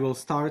 And I will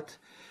start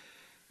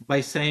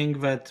by saying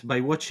that by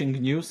watching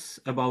news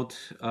about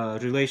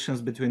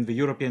relations between the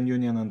European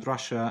Union and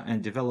Russia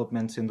and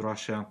developments in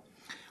Russia,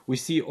 we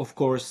see, of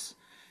course,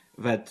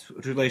 that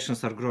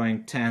relations are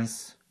growing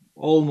tense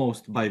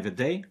almost by the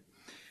day.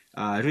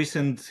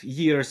 Recent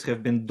years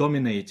have been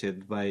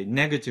dominated by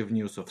negative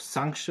news of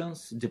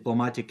sanctions,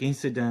 diplomatic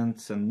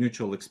incidents and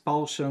mutual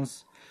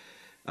expulsions,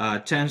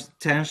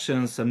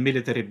 tensions and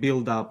military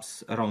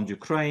buildups around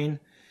Ukraine,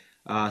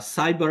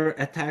 cyber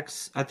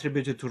attacks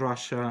attributed to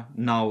Russia,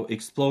 now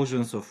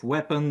explosions of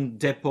weapon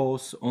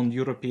depots on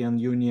European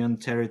Union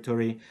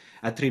territory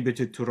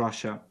attributed to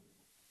Russia.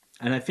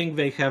 And I think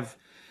they have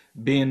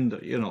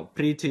been,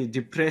 pretty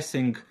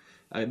depressing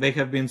they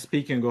have been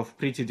speaking of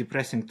pretty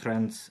depressing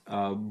trends,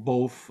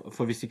 both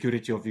for the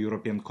security of the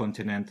European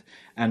continent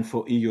and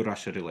for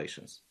EU-Russia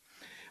relations.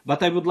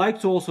 But I would like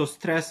to also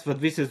stress that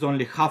this is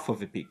only half of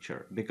the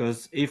picture,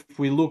 because if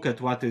we look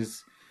at what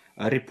is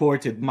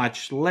reported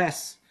much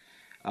less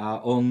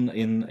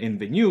in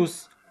the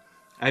news,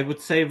 I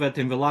would say that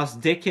in the last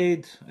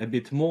decade, a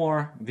bit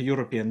more, the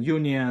European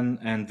Union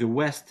and the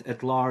West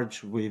at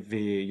large, with the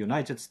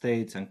United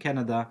States and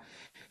Canada,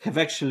 have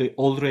actually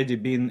already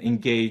been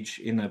engaged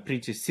in a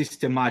pretty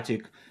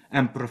systematic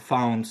and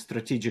profound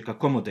strategic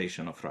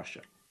accommodation of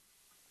Russia.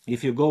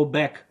 If you go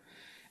back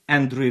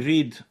and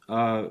reread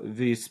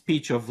the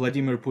speech of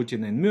Vladimir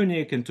Putin in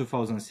Munich in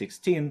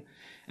 2016,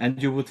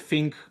 and you would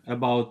think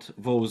about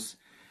those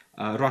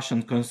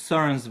Russian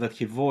concerns that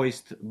he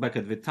voiced back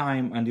at the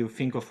time, and you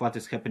think of what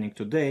is happening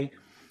today,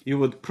 you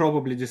would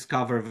probably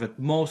discover that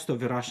most of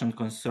the Russian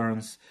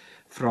concerns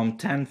from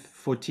 10,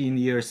 14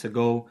 years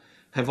ago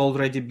have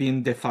already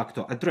been de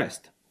facto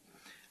addressed.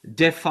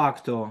 De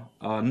facto,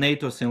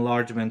 NATO's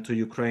enlargement to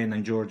Ukraine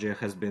and Georgia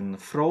has been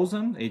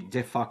frozen. It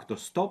de facto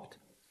stopped.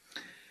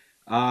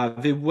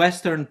 The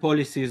Western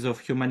policies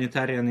of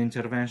humanitarian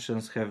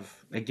interventions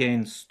have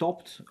again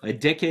stopped a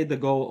decade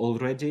ago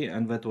already,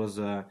 and that was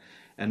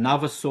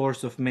another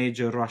source of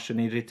major Russian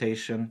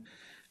irritation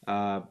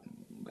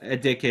a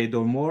decade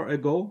or more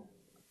ago.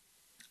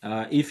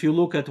 If you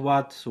look at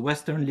what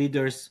Western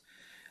leaders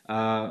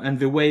and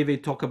the way they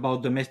talk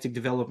about domestic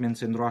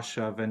developments in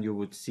Russia, then you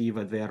would see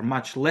that they are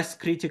much less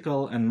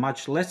critical and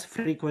much less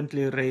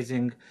frequently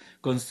raising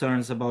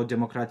concerns about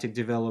democratic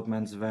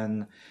developments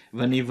than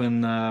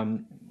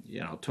even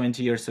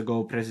 20 years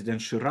ago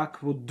President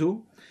Chirac would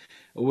do.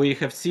 We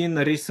have seen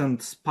a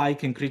recent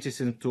spike in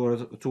criticism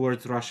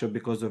towards Russia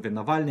because of the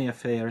Navalny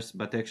affairs,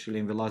 but actually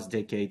in the last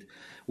decade,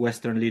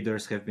 Western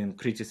leaders have been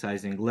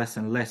criticizing less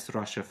and less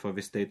Russia for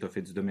the state of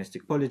its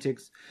domestic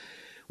politics.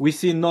 We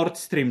see Nord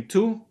Stream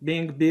 2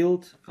 being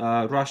built.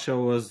 Russia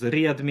was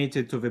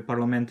readmitted to the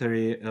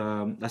Parliamentary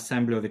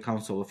Assembly of the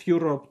Council of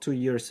Europe 2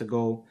 years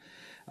ago.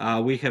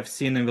 We have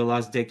seen in the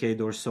last decade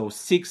or so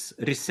 6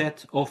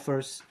 reset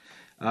offers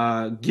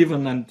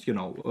given and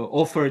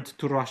offered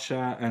to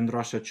Russia, and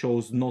Russia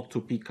chose not to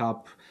pick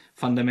up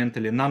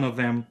fundamentally none of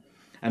them.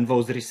 And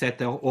those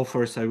reset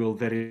offers I will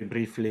very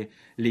briefly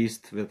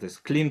list. That is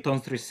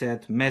Clinton's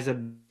reset,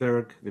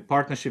 Meseberg, the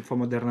Partnership for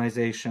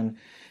Modernization,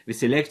 the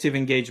Selective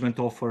Engagement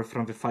offer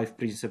from the 5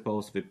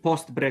 Principles, the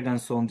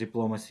post-Breganson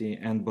diplomacy,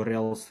 and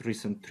Borrell's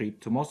recent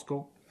trip to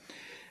Moscow.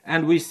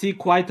 And we see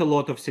quite a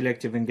lot of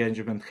selective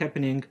engagement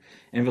happening.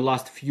 In the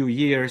last few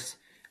years,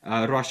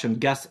 Russian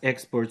gas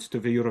exports to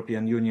the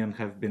European Union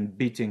have been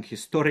beating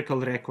historical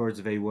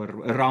records. They were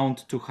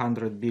around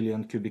 200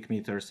 billion cubic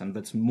meters, and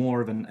that's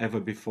more than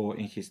ever before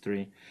in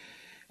history.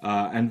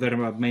 And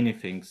there are many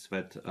things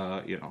that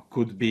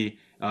could be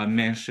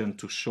mentioned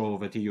to show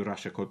that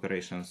EU-Russia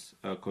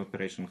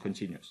cooperation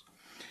continues.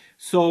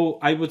 So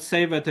I would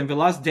say that in the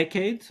last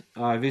decade,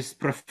 this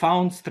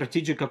profound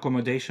strategic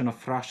accommodation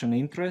of Russian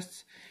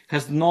interests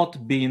has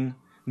not been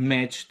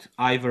matched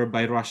either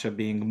by Russia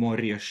being more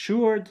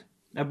reassured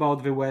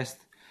about the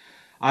West,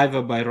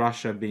 either by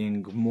Russia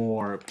being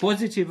more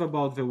positive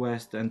about the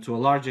West, and to a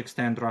large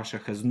extent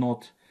Russia has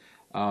not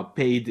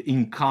paid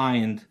in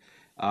kind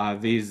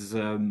these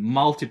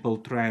multiple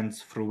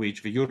trends through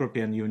which the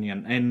European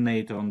Union and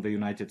NATO and the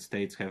United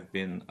States have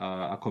been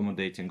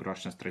accommodating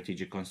Russian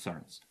strategic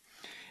concerns.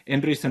 In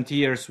recent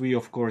years, we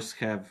of course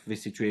have the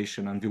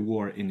situation and the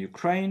war in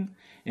Ukraine,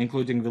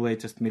 including the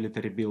latest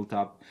military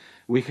build-up.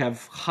 We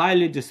have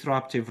highly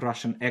disruptive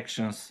Russian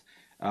actions,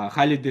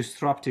 highly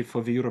disruptive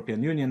for the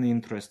European Union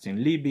interests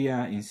in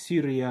Libya, in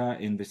Syria,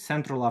 in the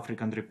Central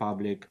African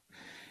Republic,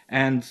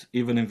 and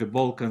even in the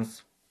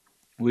Balkans.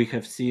 We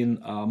have seen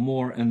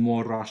more and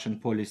more Russian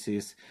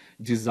policies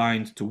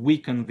designed to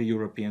weaken the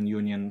European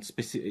Union,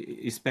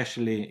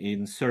 especially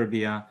in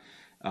Serbia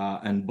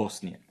and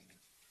Bosnia.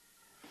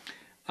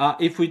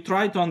 If we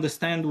try to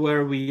understand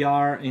where we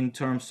are in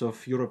terms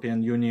of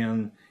European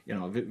Union,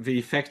 the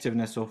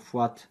effectiveness of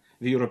what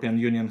the European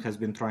Union has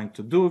been trying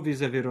to do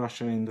vis-a-vis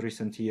Russia in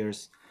recent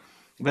years,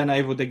 then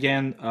I would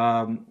again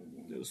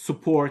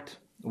support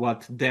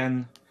what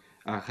Dan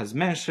has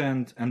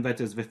mentioned, and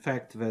that is the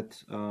fact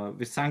that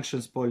the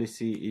sanctions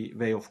policy,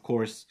 they of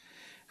course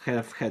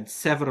have had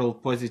several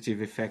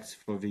positive effects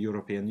for the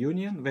European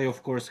Union. They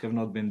of course have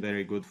not been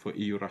very good for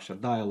EU-Russia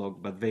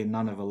dialogue, but they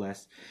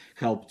nonetheless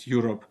helped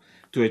Europe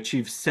to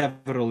achieve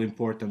several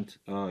important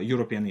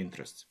European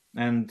interests.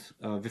 And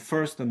the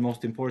first and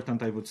most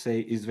important, I would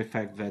say, is the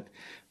fact that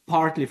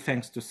partly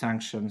thanks to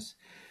sanctions,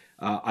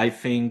 I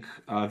think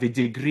the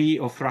degree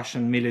of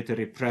Russian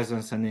military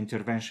presence and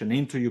intervention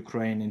into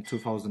Ukraine in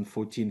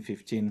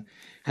 2014-15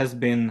 has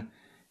been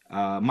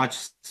much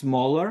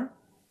smaller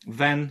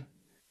than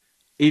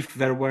if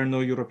there were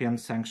no European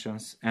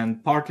sanctions.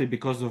 And partly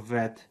because of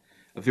that,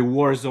 the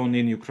war zone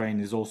in Ukraine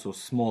is also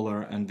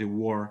smaller and the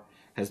war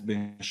has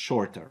been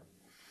shorter.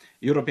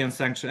 European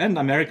sanctions and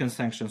American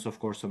sanctions, of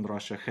course, on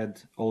Russia had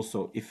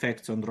also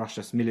effects on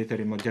Russia's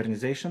military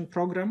modernization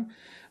program,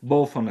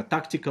 both on a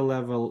tactical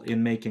level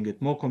in making it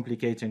more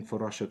complicated for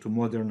Russia to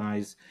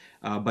modernize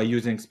by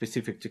using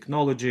specific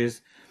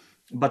technologies,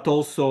 but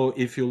also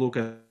if you look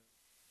at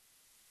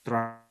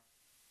the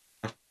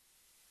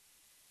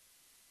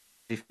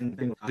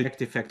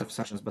direct effect of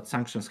sanctions, but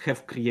sanctions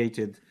have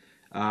created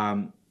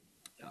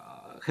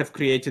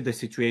a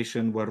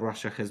situation where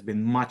Russia has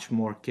been much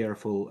more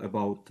careful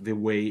about the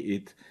way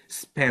it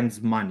spends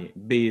money,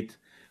 be it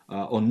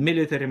on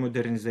military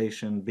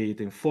modernization, be it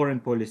in foreign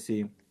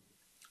policy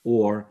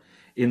or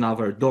in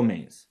other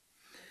domains.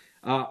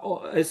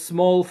 A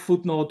small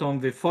footnote on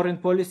the foreign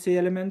policy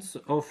elements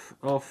of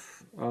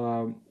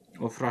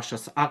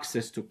Russia's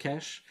access to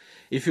cash.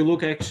 If you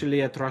look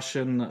actually at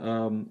Russian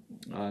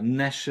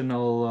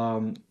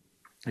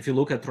if you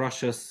look at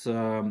Russia's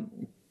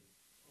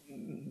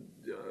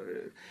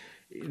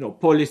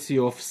policy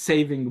of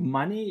saving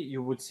money,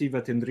 you would see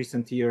that in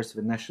recent years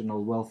the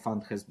National Wealth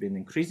Fund has been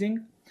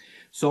increasing.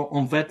 So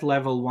on that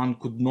level, one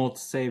could not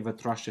say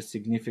that Russia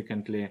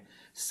significantly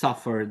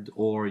suffered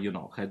or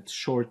had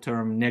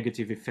short-term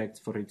negative effects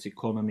for its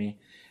economy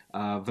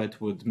that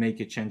would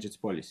make it change its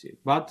policy.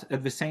 But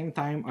at the same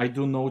time, I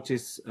do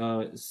notice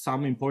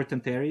some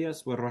important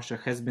areas where Russia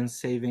has been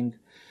saving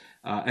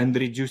and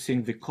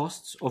reducing the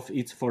costs of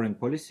its foreign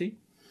policy.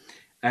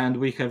 And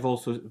we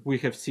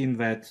have seen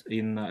that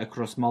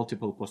across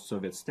multiple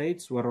post-Soviet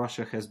states where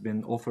Russia has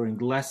been offering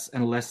less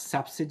and less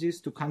subsidies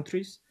to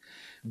countries,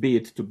 be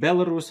it to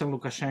Belarus and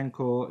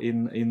Lukashenko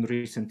in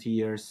recent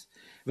years.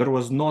 There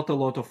was not a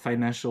lot of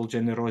financial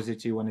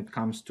generosity when it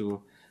comes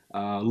to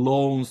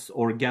loans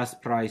or gas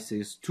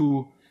prices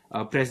to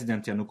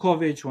President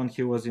Yanukovych when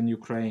he was in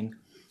Ukraine.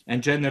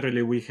 And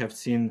generally, we have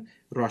seen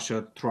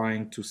Russia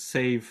trying to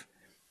save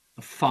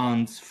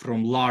funds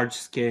from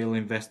large-scale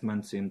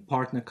investments in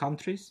partner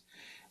countries,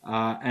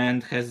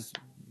 and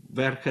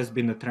there has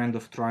been a trend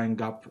of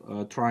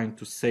trying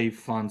to save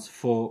funds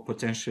for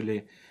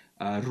potentially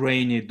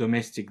rainy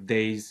domestic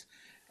days,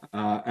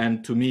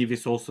 and to me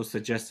this also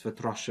suggests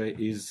that Russia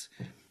is,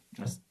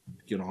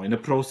 in a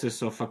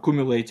process of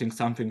accumulating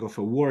something of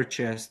a war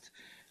chest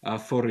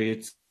for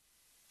its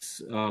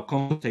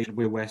confrontation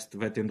with the West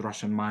that in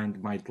Russian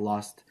mind might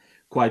last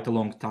quite a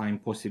long time,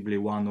 possibly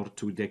 1 or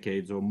 2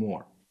 decades or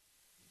more.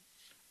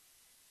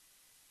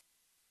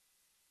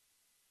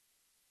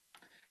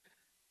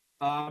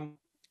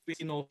 We've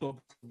seen also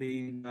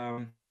being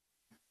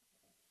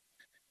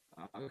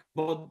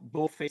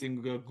both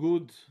facing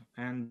good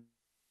and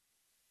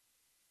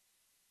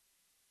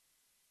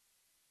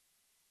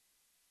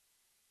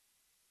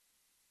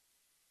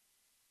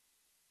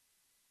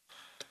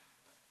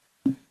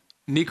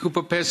Nicu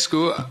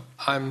Popescu,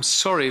 I'm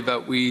sorry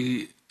that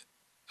we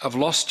have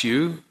lost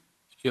you.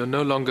 You're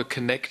no longer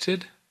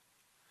connected.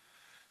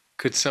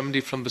 Could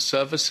somebody from the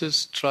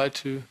services try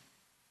to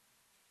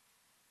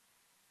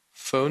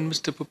phone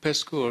Mr.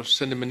 Popescu or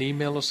send him an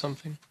email or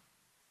something?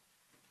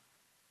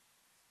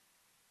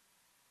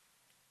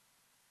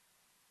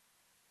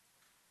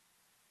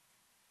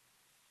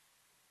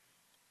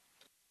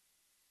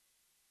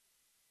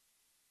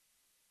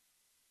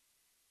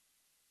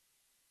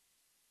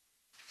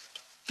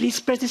 Please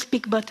press the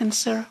speak button,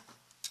 sir.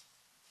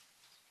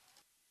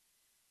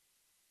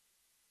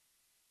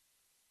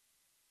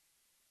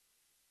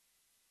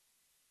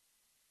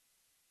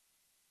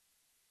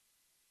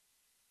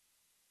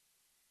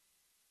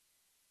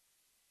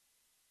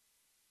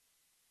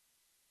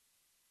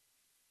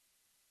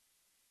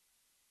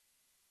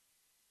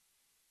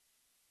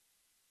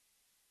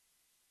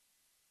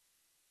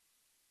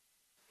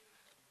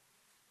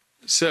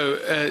 So,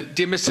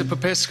 dear Mr.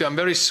 Popescu, I'm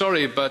very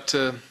sorry, but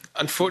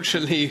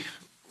unfortunately,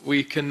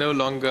 we can no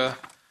longer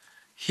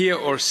hear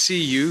or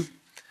see you.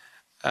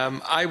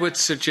 I would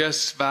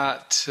suggest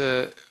that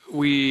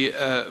we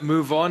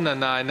move on,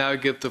 and I now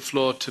give the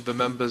floor to the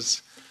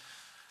members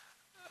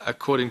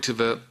according to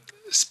the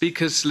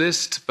speakers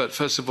list. But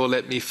first of all,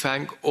 let me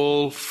thank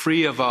all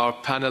 3 of our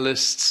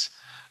panelists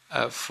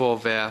for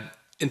their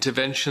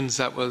interventions.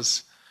 That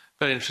was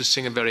very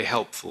interesting and very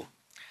helpful.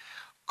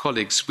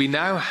 Colleagues, we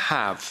now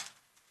have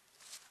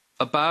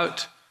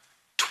about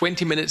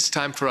 20 minutes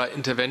time for our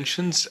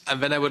interventions,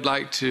 and then I would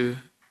like to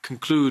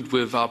conclude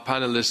with our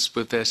panelists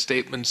with their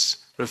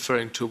statements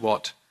referring to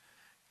what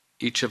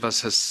each of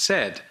us has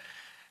said.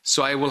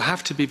 So I will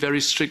have to be very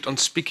strict on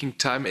speaking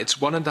time. It's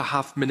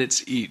 1.5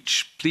 minutes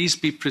each. Please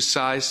be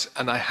precise,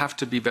 and I have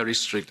to be very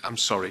strict. I'm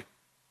sorry.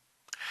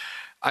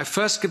 I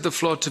first give the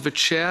floor to the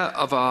chair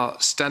of our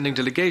standing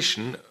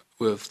delegation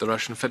with the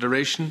Russian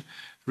Federation,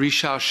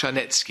 Ryszard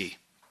Czarnecki.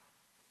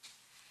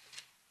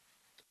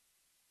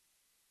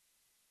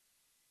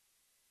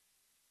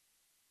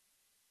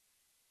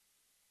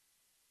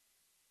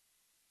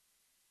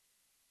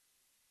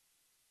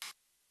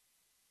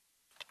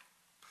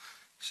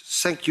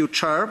 Thank you,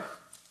 Chair.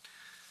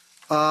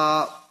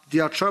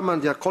 Dear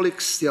Chairman, dear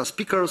colleagues, dear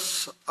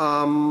speakers,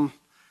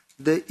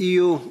 the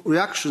EU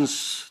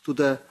reactions to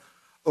the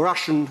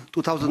Russian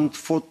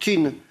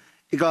 2014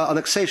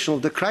 annexation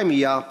of the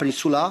Crimea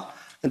Peninsula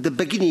and the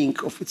beginning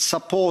of its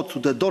support to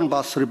the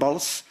Donbas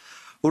rebels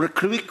were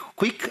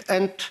quick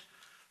and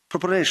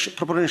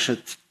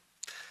proportionate.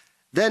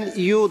 Then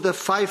EU, the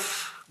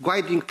 5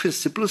 guiding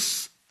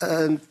principles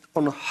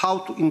on how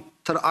to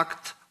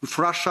interact with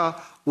Russia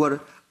were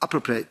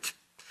appropriate.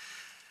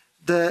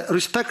 The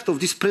respect of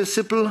this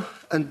principle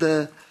and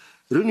the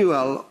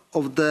renewal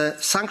of the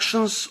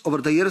sanctions over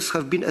the years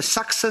have been a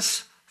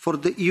success for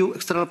the EU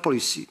external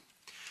policy.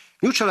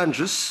 New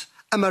challenges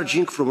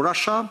emerging from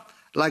Russia,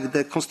 like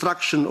the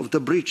construction of the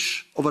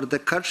bridge over the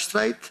Kerch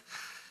Strait,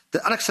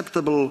 the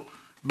unacceptable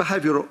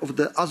behaviour of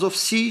the Azov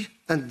Sea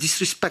and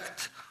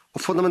disrespect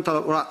of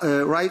fundamental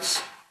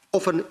rights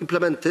often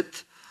implemented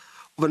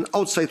when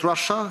outside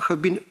Russia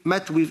have been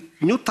met with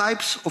new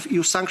types of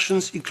EU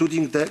sanctions,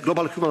 including the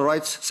global human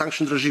rights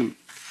sanction regime.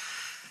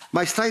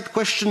 My straight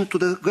question to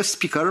the guest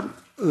speaker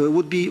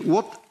would be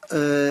what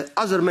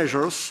other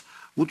measures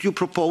would you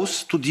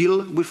propose to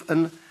deal with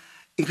an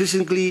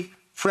increasingly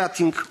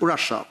threatening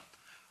Russia?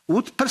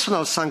 Would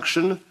personal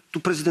sanction to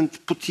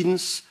President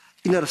Putin's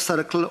inner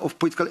circle of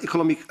political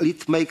economic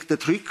elite make the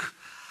trick,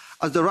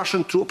 as the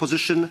Russian true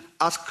opposition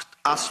asked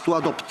us to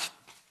adopt?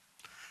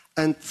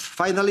 And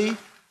finally,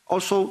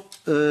 also,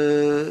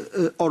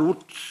 or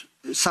would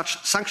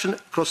such sanction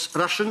cross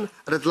Russian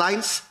red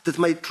lines that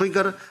may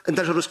trigger a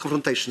dangerous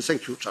confrontation?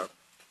 Thank you, Chair.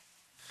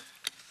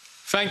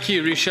 Thank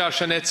you, Ryszard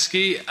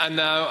Czarnecki. And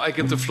now I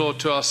give the floor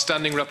to our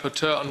standing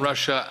rapporteur on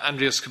Russia,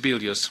 Andrius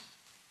Kubilius.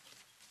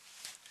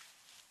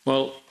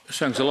 Well,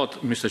 thanks a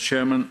lot, Mr.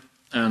 Chairman,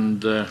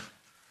 and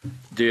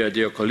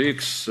dear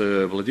colleagues,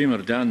 Vladimir,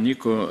 Dan,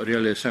 Nico,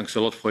 really thanks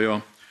a lot for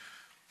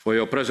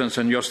your presence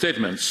and your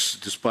statements,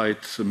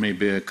 despite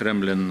maybe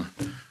Kremlin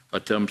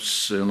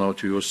attempts, to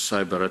use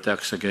cyber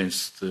attacks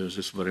against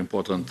this very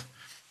important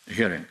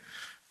hearing.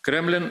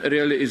 Kremlin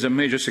really is a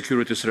major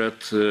security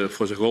threat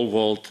for the whole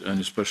world and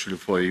especially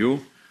for EU,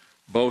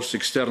 both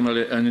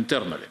externally and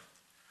internally.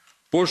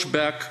 Push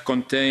back,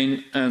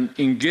 contain and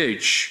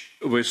engage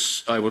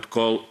with, I would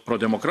call,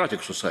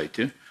 pro-democratic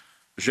society.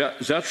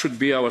 That should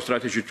be our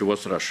strategy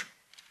towards Russia.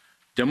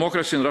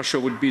 Democracy in Russia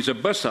would be the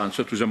best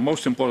answer to the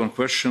most important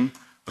question,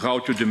 how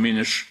to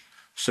diminish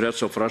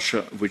threats of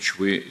Russia, which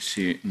we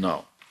see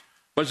now.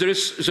 But there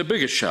is the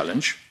biggest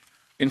challenge,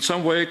 in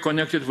some way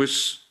connected with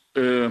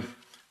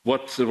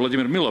what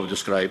Vladimir Milov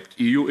described,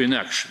 EU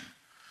inaction.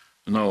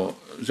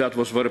 That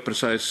was a very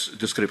precise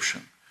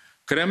description.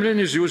 Kremlin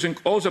is using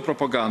all the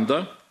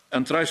propaganda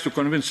and tries to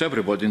convince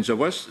everybody in the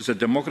West that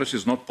democracy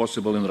is not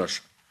possible in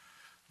Russia.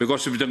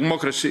 Because if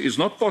democracy is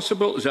not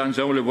possible, then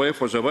the only way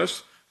for the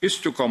West is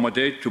to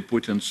accommodate to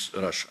Putin's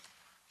Russia.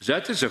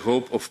 That is the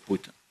hope of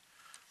Putin.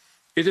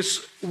 It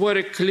is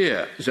very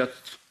clear that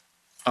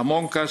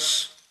among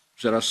us,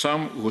 there are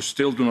some who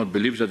still do not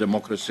believe that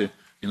democracy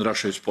in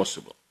Russia is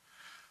possible.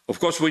 Of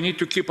course, we need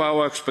to keep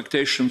our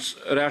expectations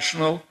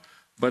rational,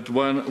 but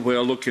when we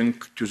are looking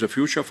to the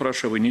future of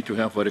Russia, we need to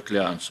have a very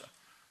clear answer.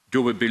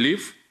 Do we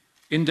believe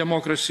in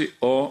democracy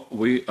or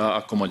we are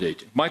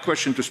accommodating? My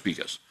question to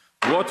speakers,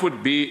 what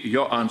would be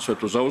your answer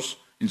to those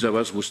in the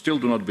West who still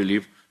do not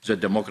believe that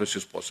democracy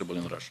is possible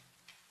in Russia?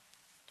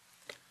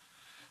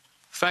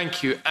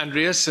 Thank you,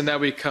 Andreas. And now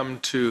we come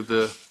to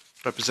the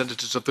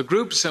representatives of the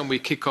groups, and we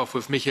kick off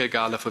with Michael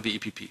Gahler for the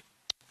EPP.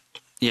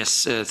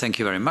 Yes, thank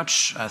you very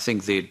much. I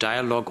think the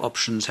dialogue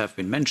options have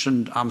been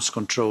mentioned, arms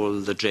control,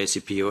 the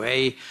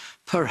JCPOA,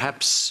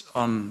 perhaps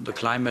on the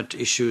climate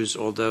issues,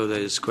 although there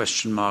is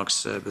question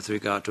marks with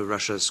regard to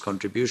Russia's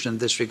contribution in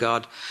this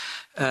regard.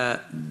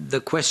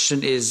 The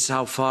question is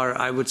how far,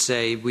 I would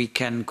say, we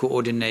can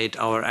coordinate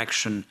our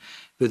action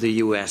with the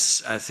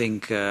US. I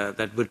think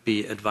that would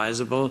be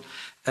advisable.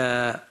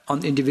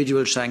 On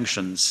individual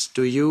sanctions,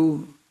 do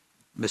you,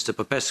 Mr.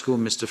 Popescu,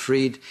 Mr.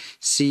 Fried,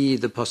 see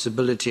the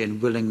possibility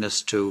and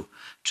willingness to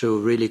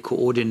really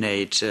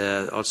coordinate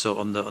also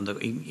on the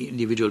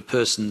individual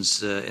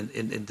persons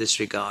in this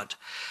regard?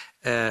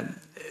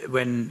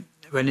 When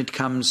it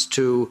comes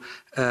to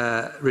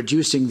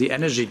reducing the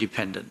energy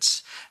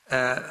dependence,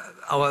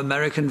 our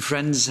American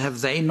friends,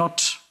 have they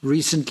not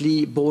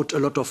recently bought a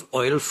lot of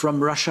oil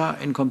from Russia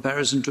in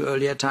comparison to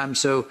earlier times?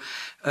 So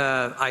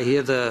I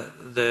hear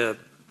the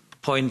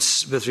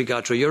points with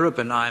regard to Europe,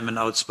 and I'm an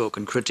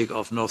outspoken critic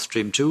of Nord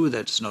Stream 2,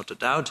 that's not a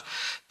doubt.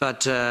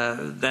 But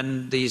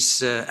then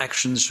these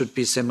actions should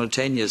be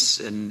simultaneous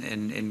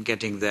in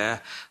getting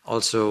there,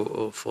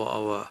 also for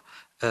our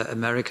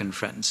American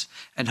friends.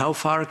 And how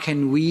far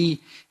can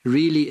we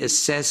really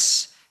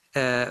assess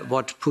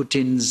what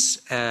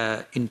Putin's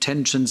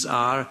intentions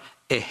are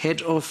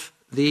ahead of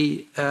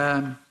the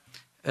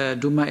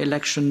Duma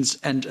elections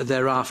and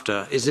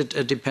thereafter? Is it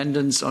a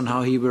dependence on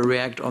how he will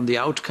react on the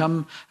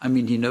outcome? I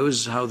mean, he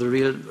knows how the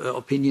real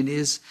opinion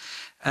is.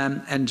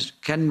 And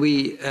can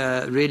we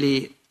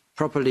really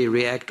properly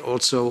react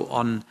also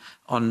on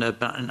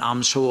an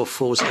armed show of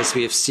force, as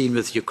we have seen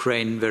with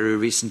Ukraine very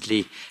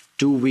recently?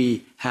 Should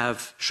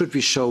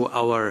we show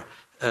our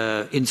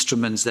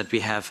instruments that we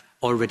have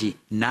already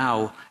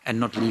now and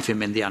not leave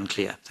him in the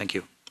unclear? Thank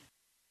you.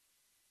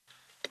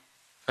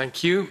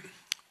 Thank you.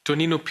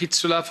 Tonino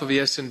Pizzula for the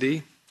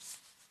S&D.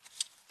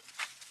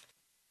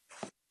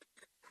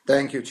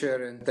 Thank you,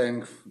 Chair, and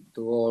thanks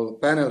to all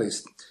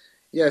panelists.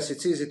 Yes,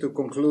 it's easy to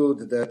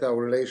conclude that our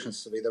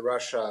relations with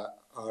Russia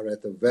are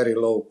at a very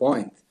low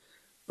point.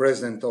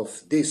 President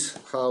of this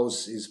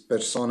House is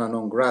persona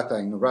non grata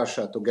in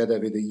Russia together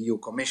with the EU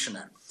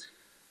Commissioner.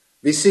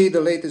 We see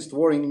the latest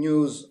worrying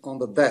news on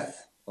the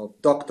death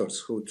of doctors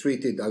who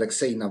treated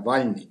Alexei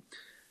Navalny.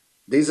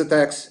 These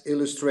attacks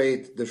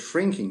illustrate the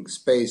shrinking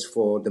space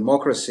for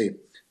democracy,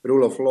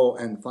 rule of law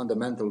and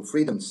fundamental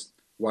freedoms,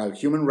 while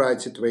human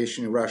rights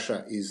situation in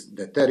Russia is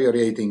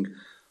deteriorating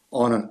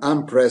on an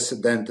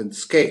unprecedented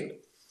scale.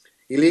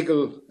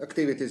 Illegal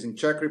activities in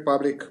Czech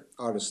Republic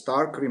are a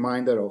stark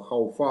reminder of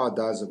how far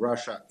does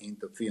Russia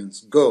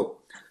interference go.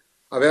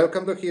 I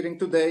welcome the hearing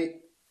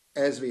today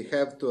as we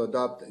have to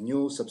adopt a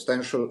new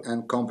substantial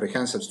and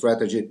comprehensive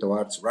strategy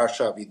towards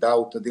Russia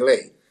without a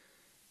delay.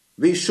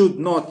 We should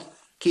not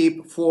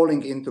keep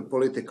falling into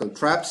political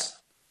traps,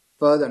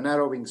 further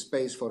narrowing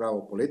space for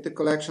our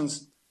political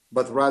actions,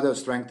 but rather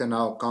strengthen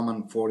our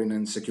common foreign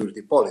and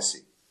security policy.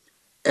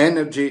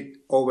 Energy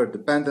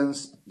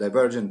overdependence,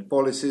 divergent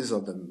policies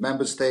of the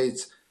member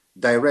states,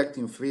 direct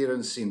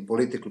interference in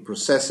political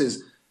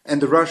processes,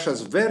 and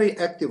Russia's very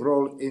active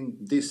role in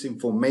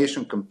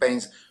disinformation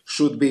campaigns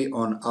should be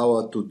on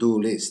our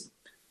to-do list.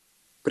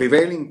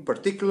 Prevailing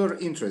particular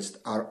interests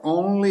are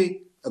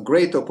only a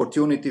great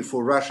opportunity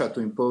for Russia to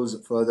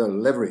impose further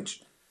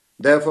leverage.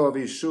 Therefore,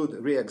 we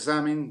should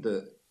re-examine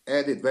the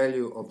added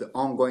value of the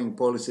ongoing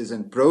policies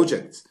and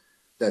projects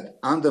that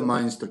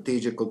undermine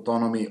strategic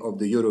autonomy of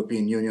the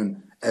European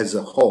Union as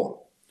a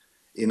whole.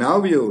 In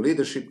our view,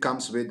 leadership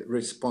comes with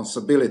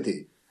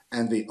responsibility,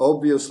 and we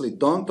obviously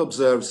don't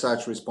observe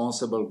such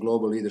responsible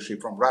global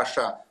leadership from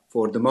Russia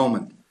for the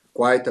moment.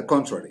 Quite the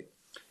contrary.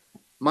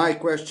 My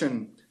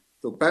question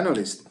to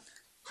panelists: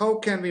 how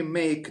can we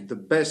make the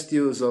best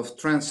use of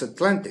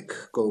transatlantic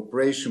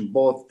cooperation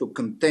both to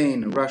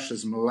contain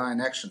Russia's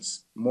malign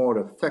actions more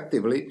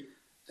effectively,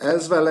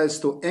 as well as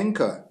to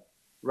anchor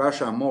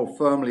Russia more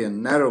firmly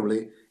and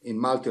narrowly in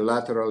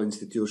multilateral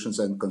institutions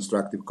and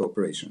constructive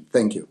cooperation?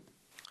 Thank you.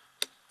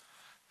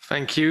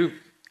 Thank you.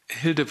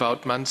 Hilde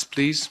Woutmans,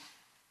 please.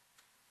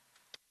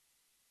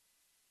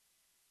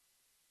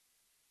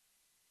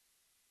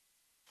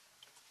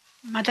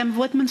 Madam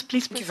Woutmans,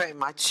 please. Thank you very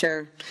much,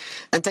 Chair,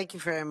 and thank you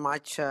very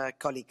much,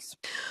 colleagues.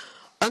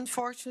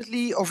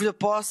 Unfortunately, over the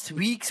past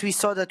weeks, we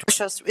saw that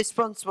Russia's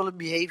irresponsible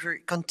behavior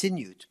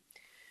continued.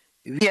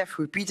 We have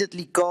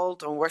repeatedly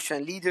called on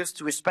Russian leaders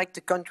to respect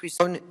the country's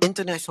own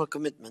international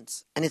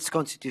commitments and its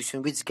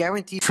constitution, which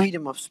guarantee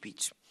freedom of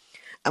speech.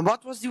 And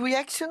what was the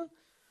reaction?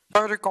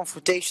 Further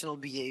confrontational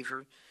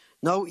behavior.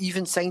 Now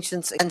even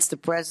sanctions against the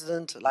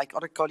president, like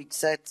other colleagues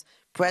said,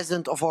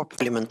 president of our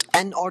parliament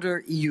and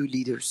other EU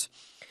leaders.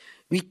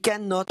 We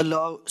cannot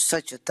allow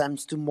such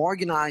attempts to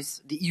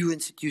marginalize the EU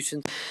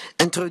institutions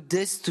and through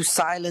this to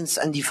silence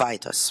and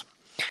divide us.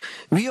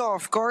 We are,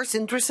 of course,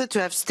 interested to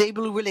have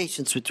stable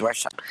relations with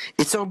Russia.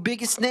 It's our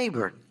biggest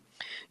neighbor.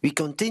 We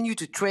continue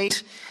to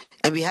trade,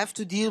 and we have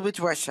to deal with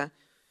Russia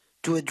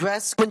to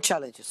address common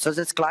challenges, such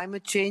as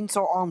climate change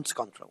or arms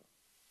control.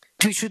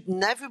 We should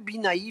never be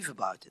naive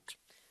about it.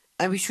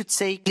 And we should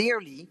say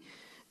clearly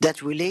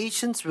that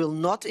relations will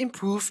not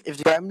improve if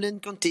the Kremlin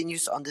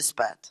continues on this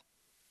path.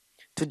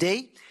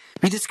 Today,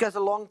 we discuss a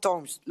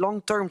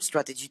long-term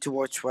strategy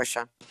towards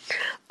Russia.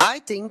 I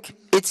think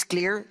it's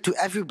clear to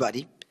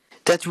everybody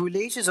that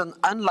relations are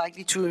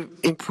unlikely to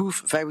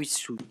improve very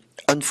soon,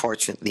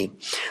 unfortunately.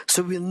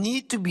 So we'll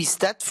need to be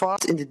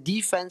steadfast in the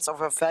defense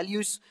of our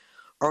values,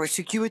 our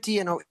security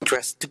and our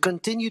interests, to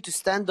continue to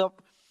stand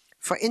up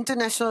for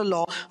international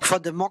law, for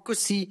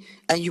democracy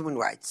and human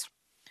rights.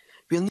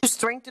 We'll need to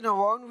strengthen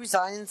our own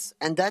resilience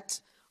and that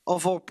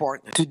of our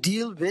partners to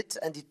deal with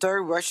and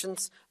deter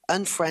Russians'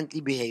 unfriendly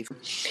behavior.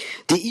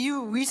 The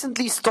EU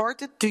recently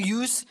started to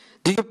use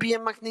the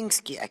European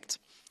Magnitsky Act,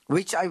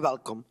 which I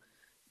welcome,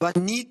 but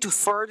need to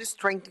further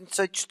strengthen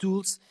such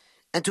tools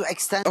and to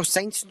extend our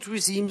sanctions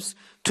regimes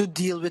to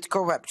deal with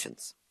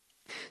corruptions.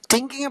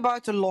 Thinking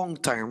about the long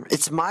term,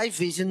 it's my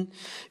vision,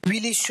 we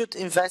really should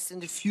invest in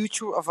the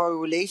future of our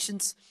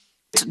relations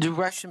with the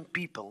Russian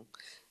people,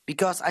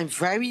 because I'm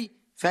very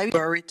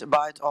worried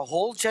about a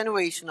whole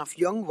generation of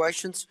young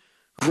Russians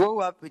grow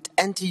up with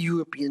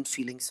anti-European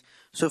feelings.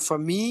 So for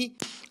me,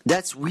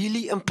 that's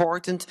really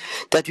important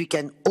that we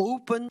can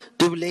open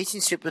the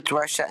relationship with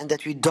Russia and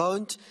that we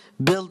don't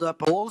build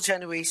up whole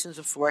generations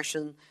of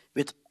Russians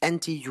with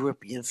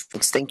anti-European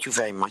feelings. Thank you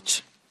very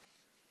much.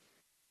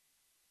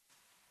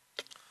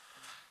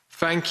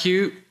 Thank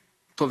you.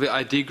 For the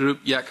ID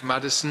group, Jack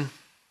Madison.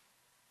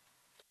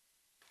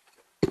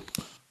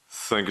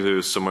 Thank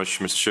you so much,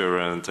 Mr. Chair,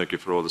 and thank you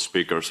for all the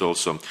speakers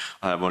also.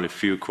 I have only a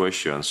few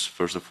questions.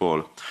 First of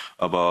all,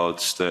 about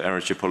the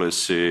energy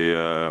policy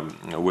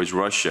with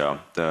Russia.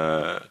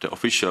 The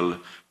official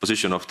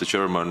position of the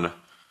German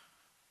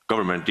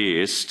government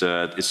is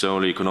that it's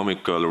only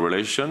economical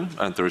relation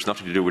and there is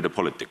nothing to do with the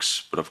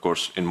politics. But of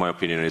course, in my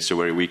opinion, it's a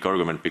very weak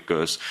argument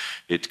because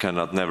it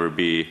cannot never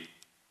be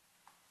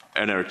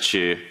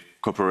energy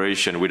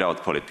cooperation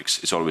without politics.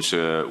 It's always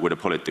with the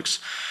politics.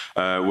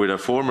 With a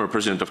former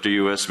president of the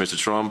US, Mr.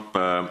 Trump,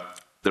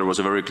 there was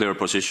a very clear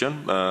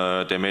position.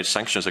 They made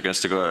sanctions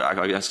against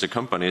the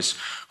companies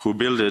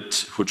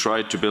who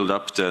tried to build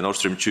up the Nord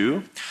Stream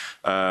 2.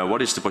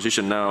 What is the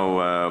position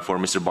now for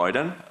Mr.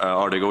 Biden?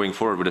 Are they going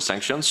forward with the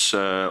sanctions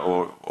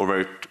or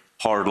very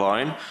hard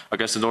line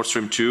against the Nord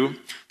Stream 2?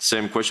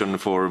 Same question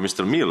for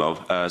Mr.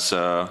 Milov as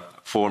a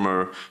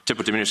former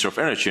Deputy Minister of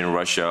Energy in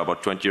Russia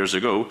about 20 years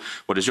ago.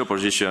 What is your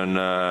position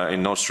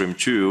in Nord Stream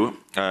 2?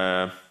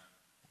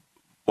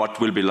 What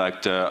will be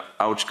like the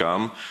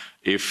outcome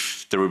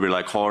if there will be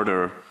like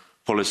harder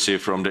policy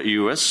from the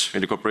US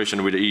in the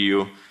cooperation with the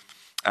EU?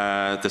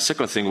 The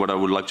second thing what I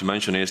would like to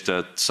mention is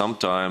that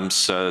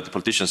sometimes the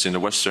politicians in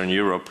Western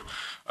Europe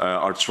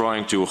are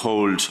trying to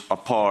hold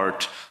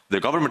apart the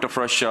government of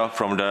Russia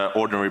from the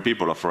ordinary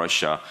people of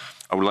Russia.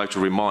 I would like to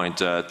remind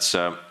that,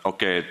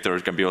 okay, there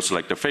can be also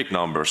like the fake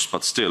numbers,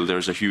 but still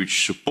there's a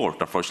huge support,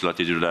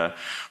 unfortunately, to the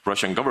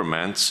Russian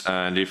government.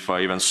 And if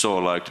I even saw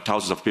like the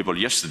thousands of people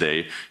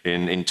yesterday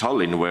in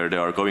Tallinn where they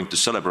are going to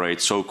celebrate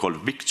so-called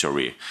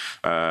victory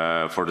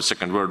for the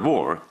Second World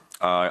War,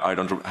 I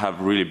don't have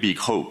really big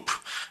hope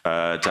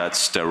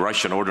that the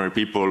Russian ordinary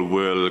people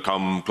will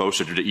come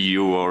closer to the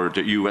EU or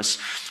the US.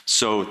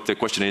 So the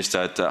question is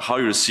that how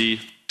you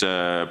see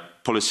the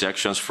policy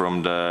actions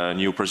from the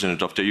new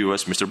president of the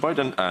US, Mr.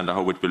 Biden, and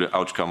how it will be the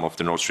outcome of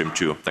the Nord Stream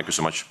 2. Thank you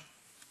so much.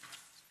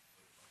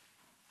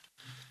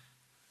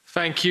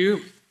 Thank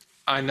you.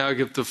 I now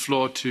give the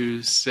floor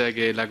to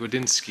Sergei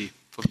Lagodinsky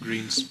for the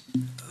Greens.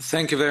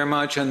 Thank you very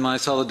much, and my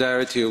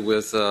solidarity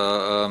with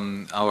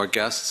our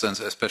guests, and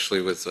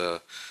especially with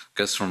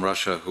guests from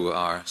Russia who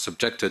are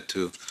subjected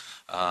to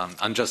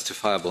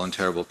unjustifiable and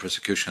terrible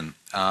persecution.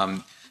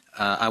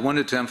 I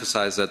wanted to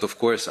emphasize that, of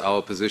course,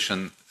 our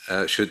position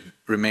should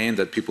remain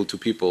that people to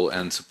people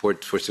and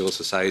support for civil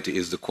society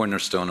is the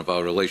cornerstone of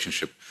our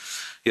relationship.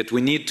 Yet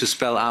we need to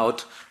spell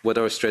out what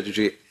our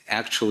strategy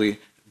actually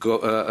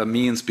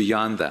means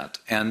beyond that.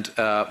 And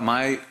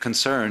my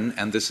concern,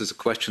 and this is a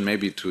question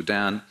maybe to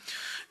Dan,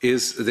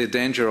 is the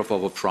danger of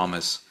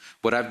overpromise.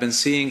 What I've been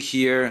seeing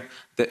here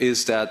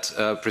is that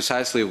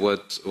precisely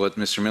what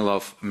Mr.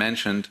 Milov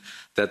mentioned,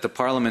 that the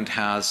Parliament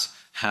has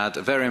had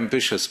very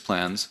ambitious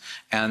plans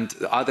and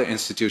other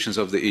institutions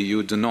of the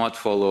EU do not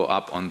follow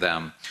up on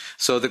them.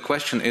 So the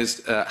question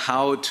is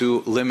how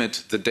to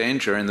limit the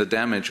danger and the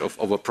damage of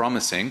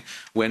overpromising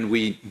when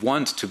we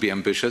want to be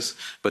ambitious,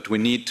 but we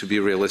need to be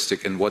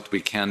realistic in what we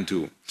can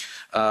do.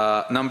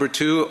 Number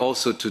two,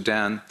 also to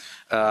Dan,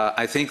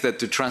 I think that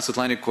the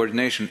transatlantic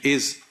coordination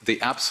is the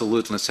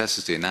absolute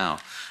necessity now.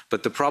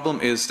 But the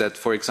problem is that,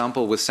 for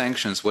example, with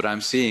sanctions, what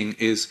I'm seeing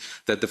is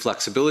that the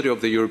flexibility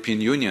of the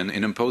European Union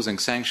in imposing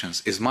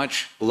sanctions is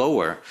much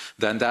lower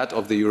than that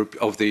of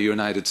the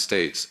United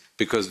States,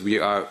 because we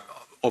are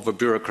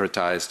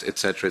over-bureaucratized,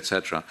 etc.,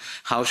 etc.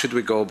 How should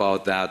we go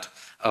about that?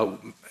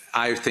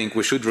 I think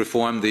we should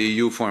reform the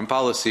EU foreign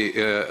policy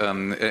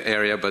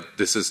area, but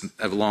this is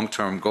a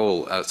long-term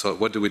goal. So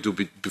what do we do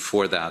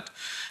before that?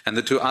 And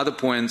the two other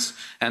points,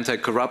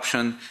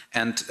 anti-corruption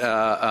and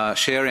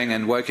sharing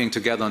and working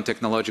together on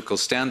technological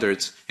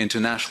standards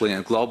internationally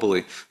and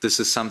globally, this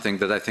is something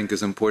that I think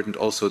is important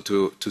also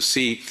to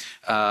see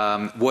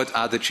what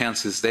are the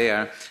chances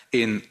there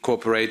in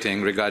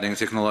cooperating regarding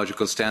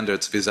technological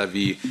standards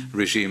vis-à-vis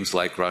regimes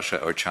like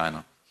Russia or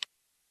China.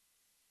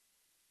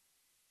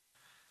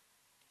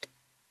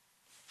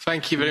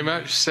 Thank you very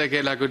much,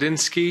 Sergei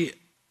Lagodinsky.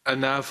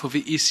 And now for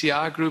the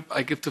ECR group,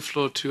 I give the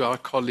floor to our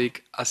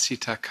colleague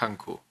Asita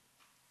Kanko.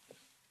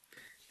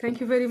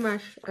 Thank you very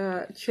much,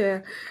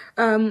 Chair.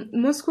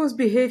 Moscow's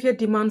behavior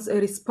demands a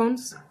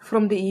response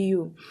from the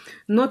EU,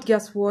 not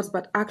just words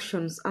but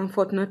actions.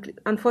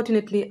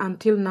 Unfortunately,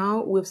 until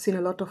now, we've seen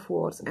a lot of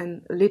words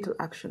and little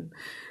action.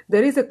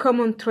 There is a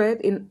common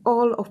thread in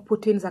all of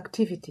Putin's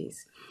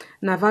activities: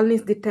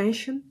 Navalny's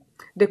detention,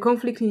 the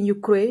conflict in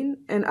Ukraine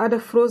and other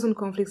frozen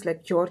conflicts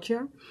like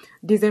Georgia,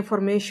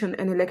 disinformation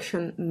and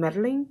election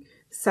meddling,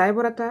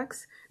 cyber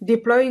attacks,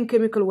 deploying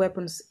chemical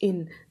weapons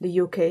in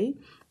the UK,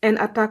 and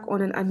attack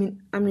on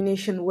an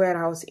ammunition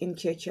warehouse in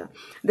Chechnya.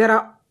 They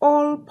are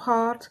all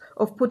part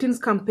of Putin's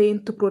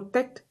campaign to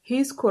protect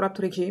his corrupt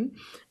regime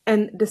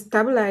and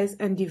destabilize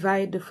and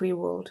divide the free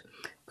world.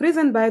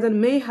 President Biden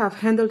may have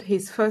handled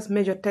his first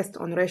major test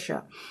on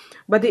Russia,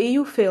 but the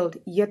EU failed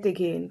yet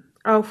again.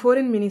 Our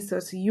foreign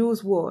ministers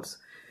use words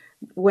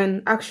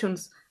when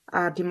actions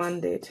are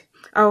demanded.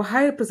 Our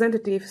High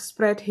Representative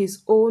spread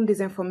his own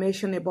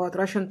disinformation about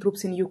Russian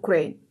troops in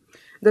Ukraine.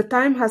 The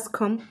time has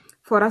come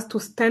for us to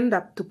stand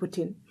up to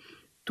Putin,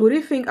 to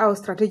rethink our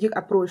strategic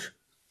approach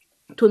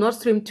to Nord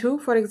Stream 2,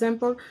 for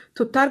example,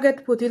 to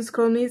target Putin's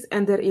cronies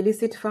and their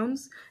illicit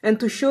funds, and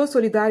to show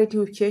solidarity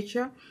with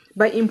Chechnya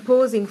by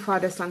imposing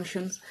further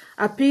sanctions.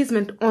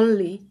 Appeasement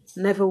only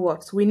never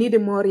works. We need a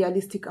more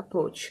realistic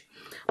approach.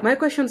 My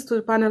questions to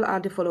the panel are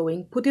the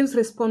following. Putin's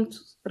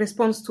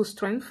response to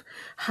strength.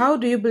 How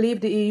do you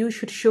believe the EU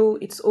should show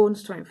its own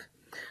strength?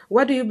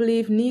 What do you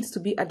believe needs to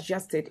be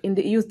adjusted in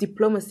the EU's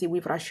diplomacy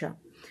with Russia?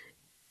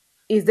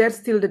 is there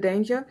still the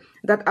danger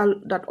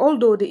that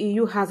although the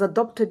EU has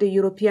adopted the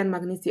European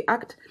Magnitsky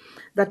Act,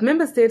 that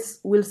member states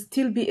will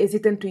still be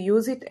hesitant to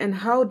use it, and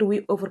how do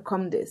we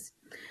overcome this?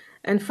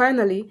 And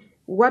finally,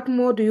 what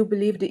more do you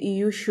believe the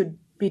EU should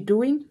be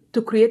doing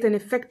to create an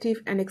effective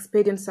and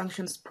expedient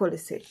sanctions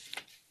policy?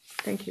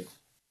 Thank you.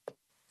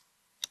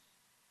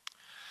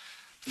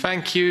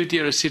 Thank you,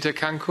 dear Asita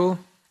Kanko.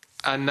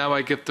 And now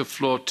I give the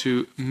floor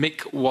to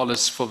Mick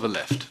Wallace for the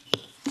left.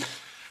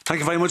 Thank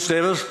you very much,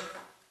 David.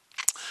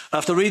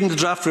 After reading the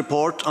draft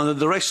report on the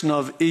direction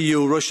of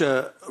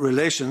EU-Russia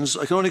relations,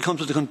 I can only come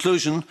to the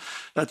conclusion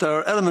that there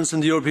are elements in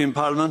the European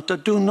Parliament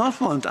that do not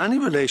want any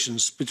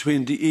relations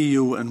between the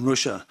EU and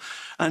Russia,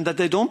 and that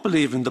they don't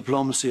believe in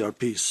diplomacy or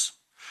peace.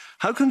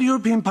 How can the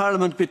European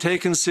Parliament be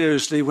taken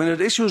seriously when it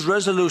issues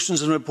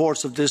resolutions and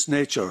reports of this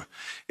nature?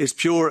 It's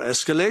pure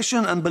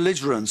escalation and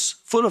belligerence,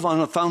 full of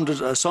unfounded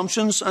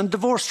assumptions and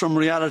divorced from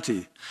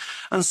reality.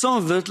 And some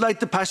of it, like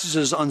the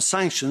passages on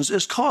sanctions,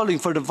 is calling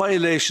for the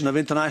violation of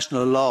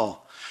international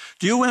law.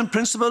 The UN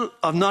principle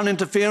of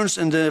non-interference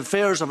in the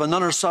affairs of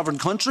another sovereign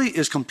country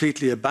is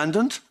completely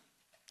abandoned.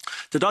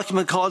 The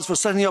document calls for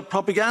setting up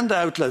propaganda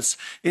outlets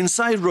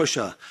inside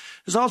Russia.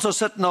 It's also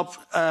setting up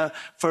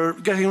for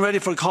getting ready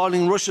for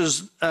calling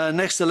Russia's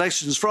next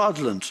elections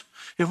fraudulent.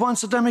 It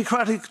wants a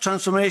democratic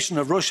transformation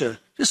of Russia.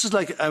 This is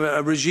like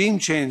a regime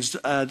change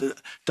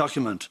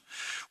document.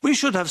 We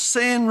should have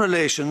sane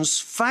relations,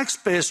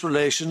 facts-based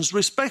relations,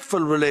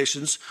 respectful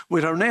relations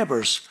with our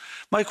neighbours.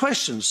 My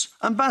questions.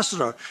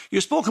 Ambassador,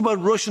 you spoke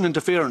about Russian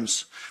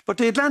interference, but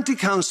the Atlantic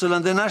Council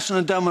and the National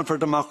Endowment for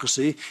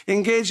Democracy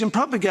engage in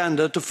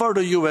propaganda to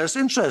further US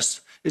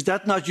interests. Is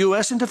that not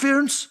US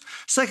interference?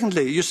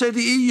 Secondly, you say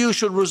the EU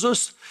should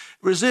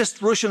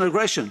resist Russian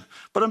aggression.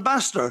 But,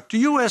 Ambassador, the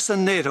US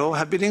and NATO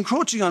have been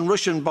encroaching on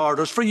Russian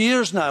borders for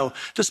years now,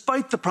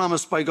 despite the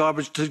promise by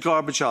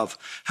Gorbachev.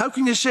 How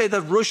can you say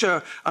that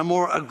Russia are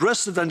more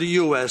aggressive than the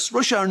US?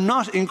 Russia are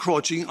not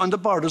encroaching on the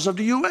borders of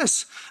the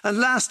US. And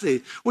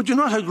lastly, would you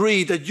not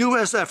agree that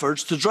US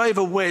efforts to drive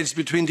a wedge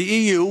between the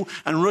EU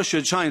and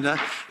Russia-China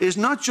is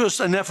not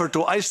just an effort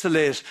to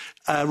isolate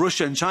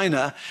Russia and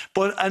China,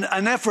 but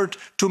an effort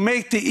to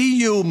make the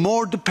EU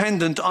more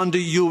dependent on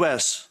the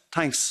US?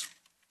 Thanks.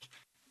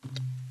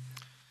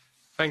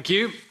 Thank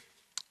you.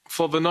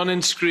 For the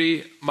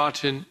non-inscrit,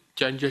 Martin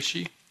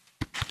Janjashi.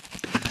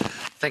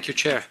 Thank you,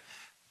 Chair.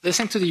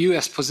 Listening to the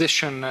US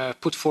position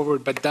put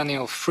forward by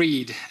Daniel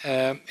Fried,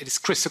 it is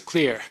crystal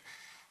clear.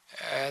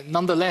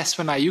 Nonetheless,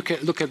 when I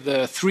look at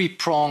the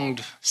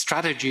three-pronged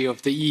strategy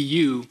of the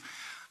EU,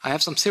 I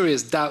have some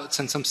serious doubts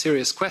and some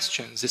serious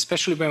questions,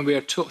 especially when we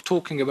are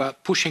talking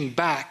about pushing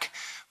back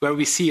where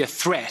we see a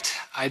threat.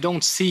 I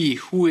don't see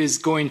who is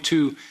going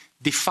to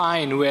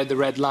define where the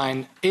red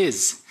line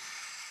is.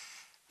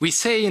 We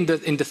say in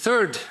the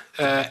third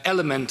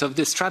element of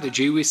this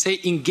strategy, we say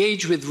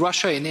engage with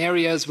Russia in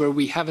areas where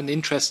we have an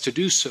interest to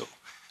do so.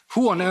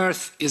 Who on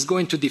earth is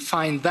going to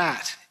define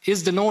that?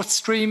 Is the Nord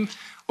Stream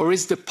or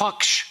is the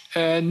Paksh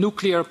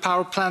nuclear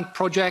power plant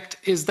project,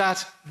 is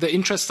that the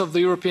interest of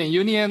the European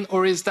Union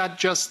or is that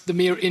just the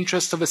mere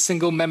interest of a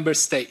single member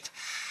state?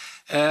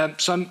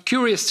 So I'm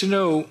curious to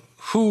know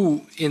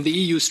who in the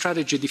EU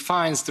strategy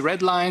defines the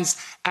red lines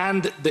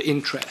and the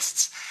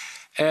interests.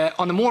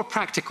 On a more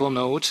practical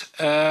note,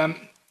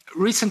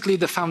 recently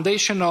the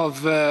foundation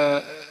of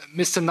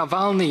Mr.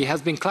 Navalny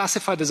has been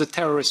classified as a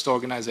terrorist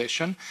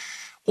organization.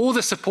 All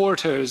the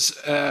supporters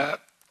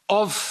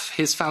of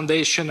his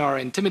foundation are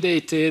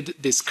intimidated,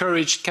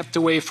 discouraged, kept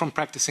away from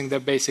practicing their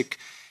basic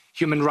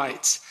human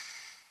rights.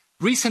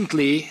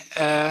 Recently,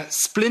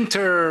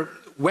 Splinter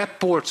web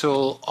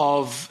portal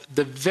of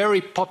the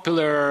very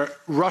popular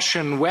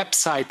Russian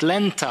website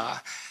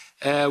Lenta,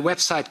 a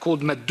website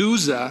called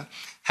Medusa,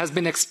 has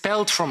been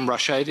expelled from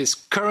Russia. It is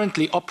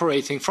currently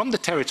operating from the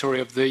territory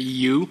of the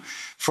EU,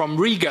 from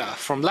Riga,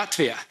 from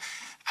Latvia.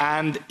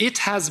 And it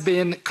has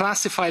been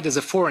classified as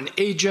a foreign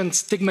agent,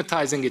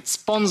 stigmatizing its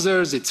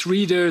sponsors, its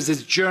readers,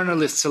 its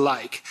journalists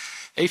alike.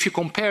 If you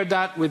compare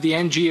that with the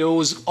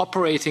NGOs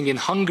operating in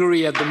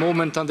Hungary at the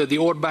moment under the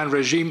Orban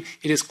regime,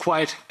 it is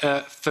quite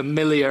a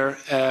familiar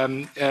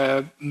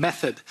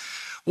method.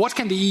 What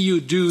can the EU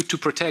do to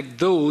protect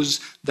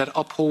those that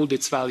uphold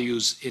its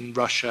values in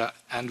Russia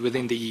and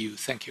within the EU?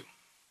 Thank you.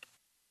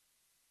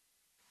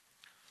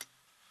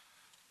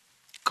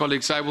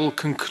 Colleagues, I will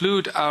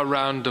conclude our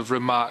round of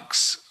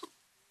remarks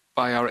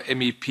by our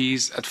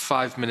MEPs at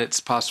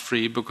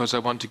 3:05 because I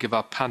want to give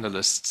our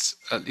panelists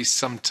at least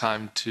some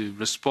time to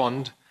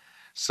respond.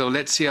 So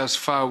let's see how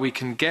far we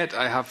can get.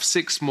 I have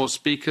 6 more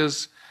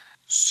speakers.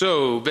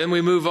 So then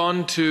we move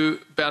on to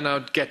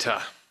Bernard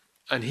Getter,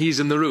 and he's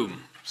in the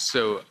room,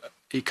 so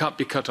he can't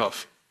be cut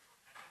off.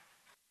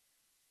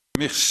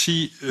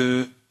 Merci,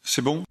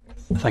 c'est bon.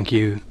 Thank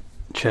you,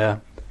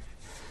 Chair.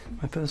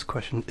 My first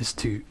question is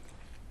to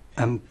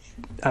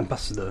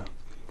Ambassador.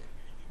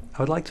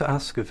 I would like to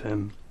ask of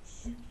him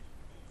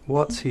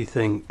what he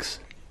thinks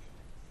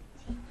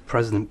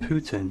President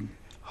Putin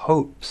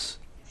hopes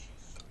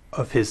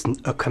of his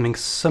upcoming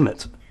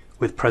summit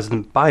with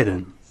President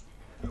Biden.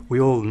 We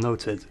all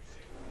noted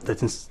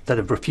that instead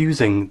of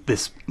refusing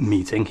this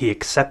meeting, he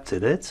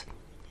accepted it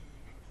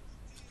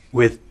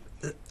with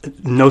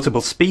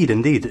notable speed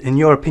indeed. In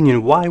your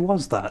opinion, why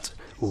was that?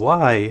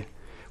 Why?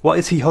 What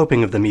is he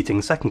hoping of the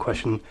meeting? Second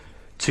question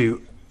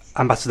to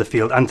Ambassador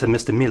Field and to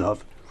Mr. Milov.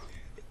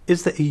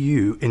 Is the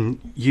EU, in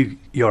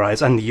your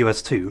eyes, and the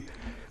US too,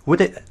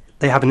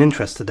 they have an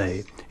interest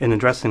today in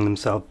addressing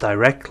themselves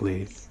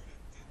directly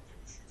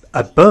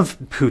above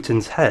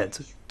Putin's head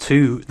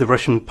to the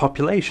Russian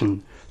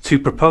population, to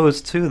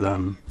propose to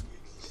them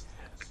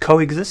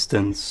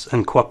coexistence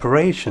and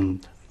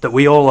cooperation that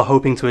we all are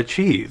hoping to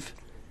achieve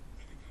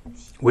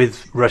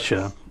with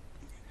Russia?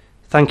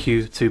 Thank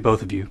you to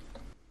both of you.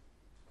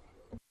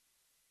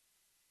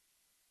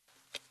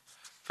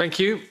 Thank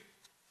you.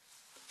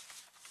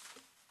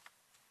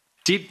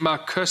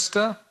 Dietmar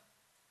Köster.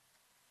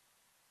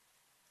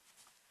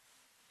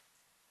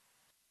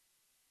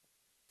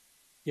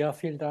 Ja,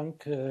 vielen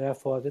Dank, Herr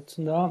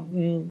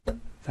Vorsitzender.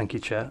 Thank you,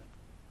 Chair.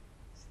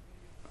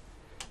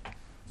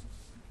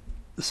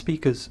 The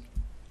speakers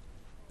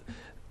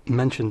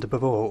mentioned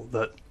above all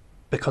that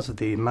because of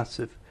the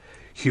massive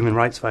human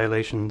rights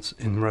violations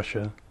in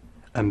Russia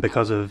and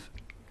because of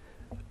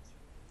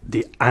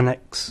the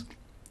annex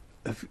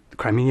of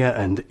Crimea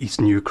and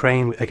eastern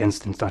Ukraine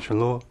against international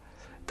law,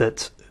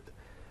 that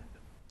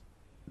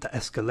the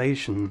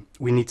escalation,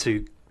 we need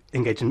to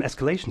engage in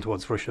escalation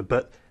towards Russia.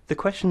 But the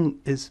question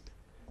is,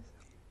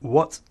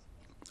 what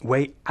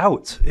way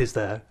out is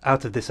there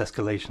out of this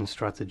escalation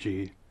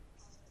strategy?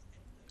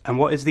 And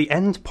what is the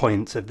end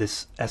point of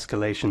this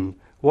escalation?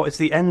 What is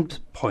the end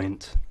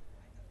point?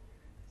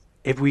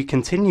 If we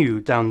continue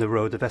down the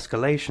road of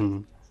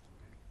escalation,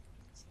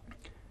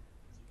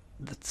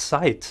 the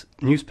site,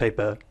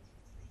 newspaper,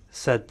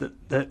 said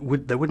that there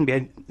wouldn't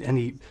be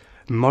any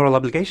moral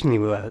obligation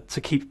anywhere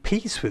to keep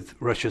peace with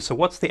Russia. So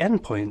what's the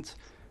end point?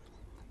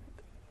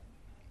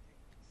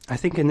 I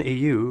think in the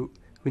EU,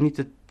 we need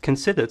to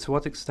consider to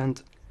what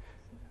extent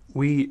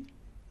we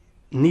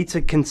need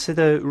to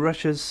consider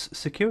Russia's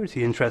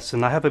security interests.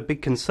 And I have a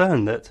big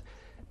concern that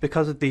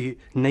because of the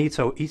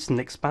NATO eastern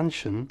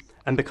expansion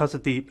and because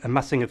of the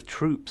amassing of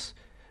troops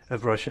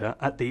of Russia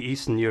at the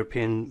eastern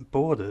European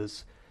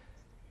borders,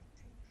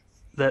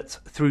 that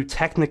through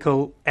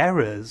technical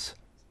errors,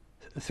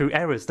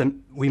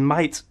 then we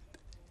might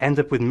end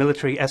up with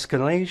military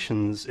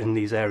escalations in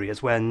these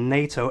areas where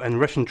NATO and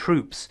Russian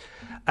troops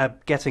are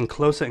getting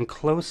closer and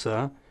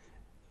closer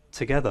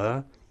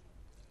together.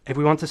 If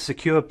we want to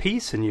secure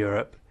peace in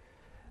Europe,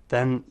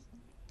 then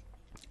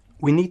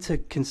we need to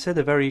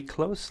consider very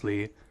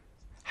closely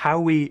how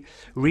we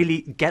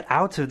really get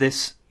out of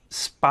this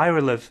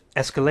spiral of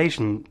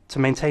escalation to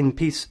maintain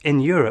peace in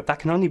Europe. That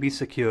can only be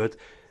secured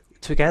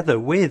together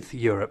with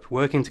Europe,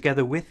 working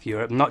together with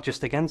Europe, not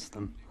just against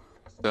them.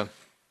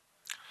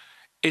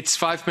 It's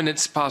 5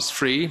 minutes past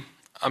 3.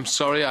 I'm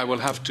sorry, I will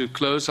have to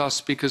close our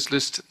speakers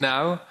list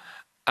now.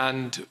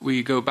 And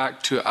we go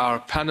back to our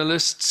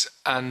panelists,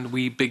 and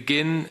we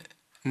begin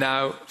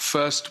now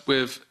first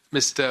with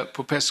Mr.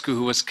 Popescu,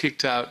 who was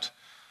kicked out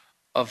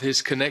of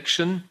his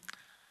connection.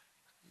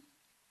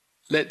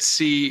 Let's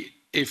see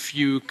if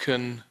you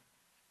can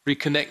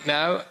reconnect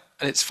now,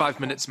 and it's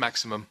 5 minutes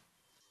maximum.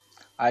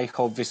 I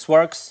hope this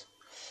works.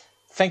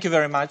 Thank you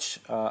very much.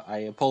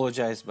 I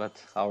apologize,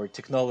 but our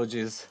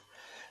technologies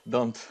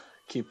don't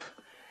keep...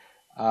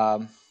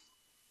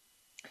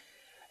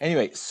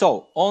 Anyway,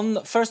 so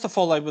first of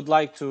all, I would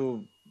like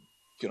to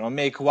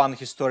make one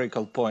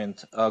historical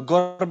point.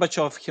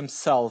 Gorbachev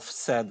himself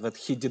said that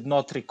he did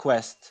not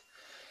request,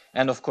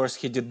 and of course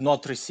he did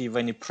not receive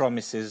any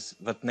promises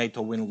that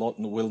NATO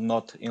will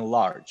not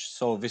enlarge.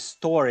 So this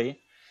story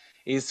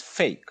is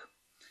fake.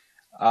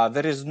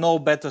 There is no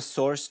better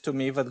source to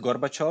me than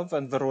Gorbachev,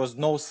 and there was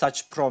no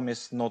such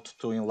promise not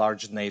to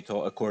enlarge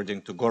NATO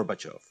according to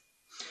Gorbachev.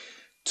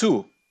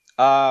 Two,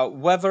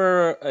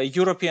 whether a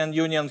European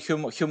Union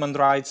human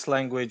rights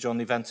language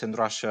on events in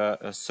Russia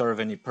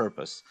serve any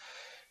purpose.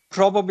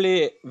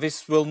 Probably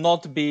this will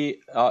not be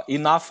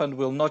enough and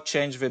will not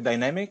change the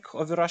dynamic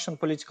of the Russian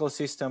political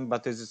system,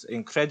 but it is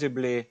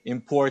incredibly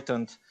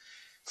important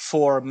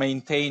for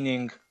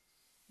maintaining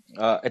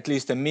at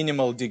least a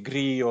minimal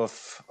degree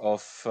of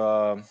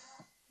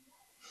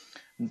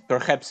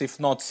perhaps if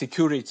not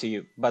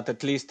security, but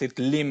at least it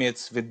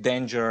limits the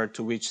danger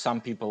to which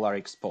some people are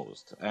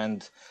exposed.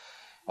 And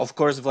of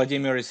course,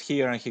 Vladimir is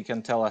here and he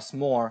can tell us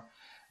more,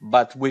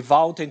 but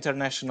without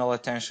international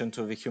attention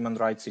to the human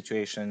rights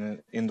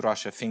situation in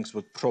Russia, things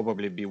would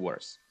probably be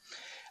worse.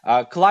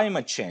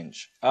 Climate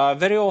change.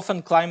 Very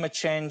often climate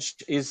change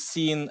is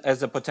seen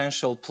as a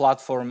potential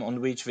platform on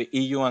which the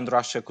EU and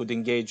Russia could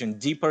engage in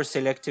deeper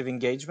selective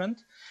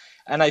engagement.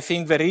 And I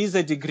think there is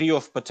a degree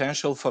of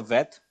potential for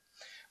that,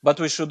 but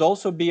we should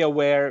also be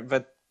aware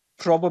that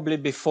probably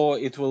before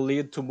it will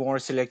lead to more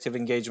selective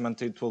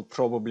engagement, it will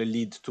probably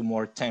lead to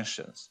more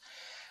tensions.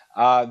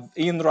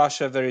 In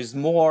Russia, there is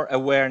more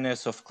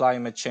awareness of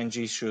climate change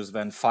issues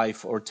than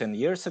 5 or 10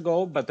 years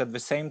ago, but at the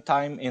same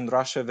time, in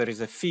Russia, there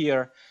is a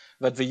fear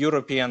that the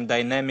European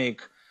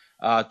dynamic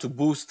to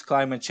boost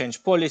climate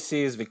change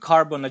policies. The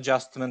carbon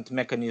adjustment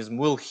mechanism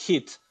will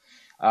hit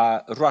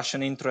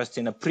Russian interests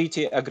in a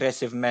pretty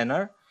aggressive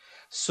manner.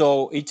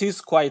 So it is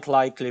quite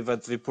likely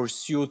that the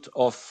pursuit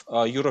of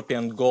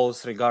European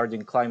goals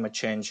regarding climate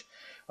change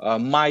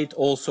might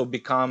also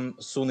become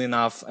soon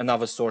enough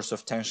another source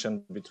of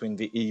tension between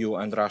the EU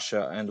and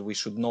Russia, and we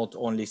should not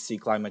only see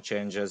climate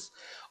change as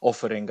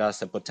offering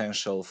us a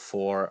potential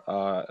for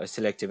a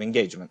selective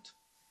engagement.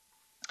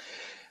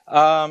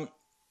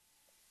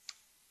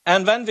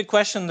 And then the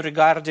question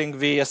regarding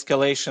the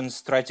escalation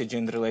strategy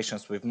in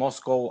relations with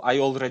Moscow, I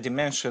already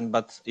mentioned,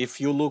 but if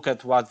you look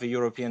at what the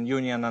European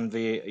Union and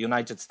the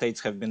United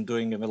States have been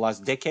doing in the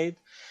last decade,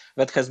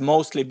 that has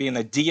mostly been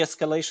a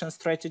de-escalation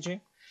strategy.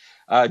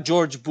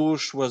 George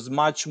Bush was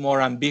much more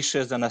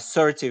ambitious and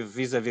assertive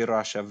vis-à-vis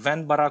Russia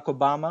than Barack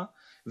Obama,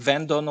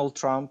 than Donald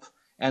Trump,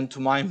 and to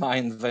my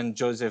mind, than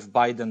Joseph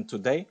Biden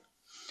today.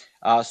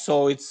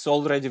 So it's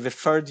already the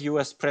third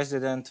US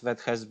president that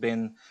has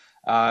been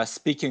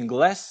speaking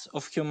less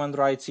of human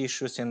rights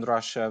issues in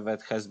Russia,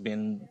 that has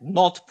been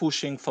not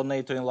pushing for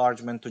NATO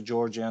enlargement to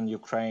Georgia and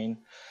Ukraine,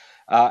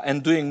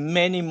 and doing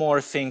many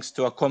more things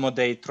to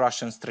accommodate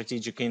Russian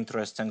strategic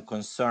interests and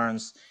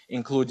concerns,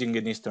 including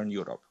in Eastern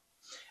Europe.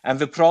 And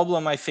the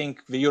problem I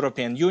think the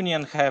European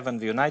Union have and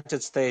the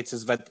United States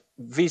is that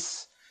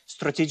this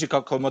strategic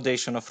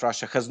accommodation of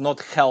Russia has not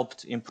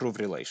helped improve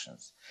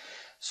relations.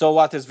 So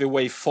what is the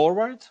way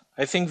forward?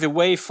 I think the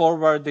way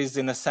forward is,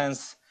 in a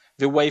sense,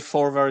 the way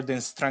forward in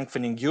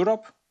strengthening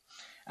Europe.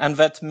 And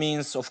that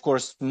means, of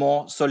course,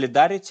 more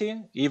solidarity,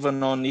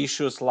 even on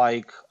issues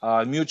like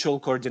mutual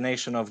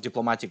coordination of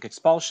diplomatic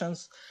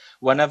expulsions.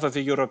 Whenever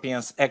the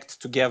Europeans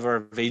act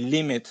together, they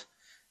limit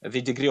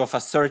the degree of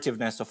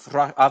assertiveness of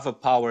other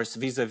powers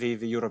vis-à-vis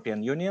the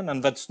European Union.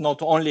 And that's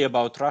not only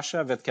about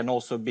Russia, that can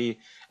also be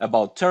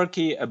about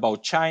Turkey,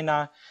 about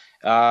China,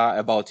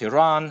 about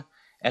Iran,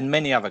 and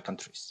many other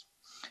countries.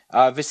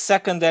 The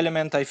second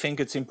element, I think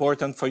it's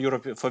important for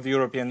the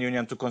European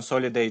Union to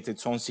consolidate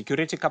its own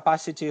security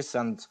capacities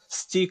and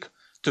stick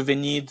to the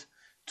need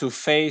to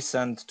face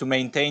and to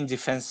maintain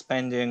defense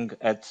spending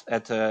at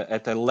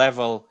a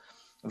level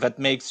that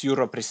makes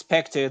Europe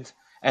respected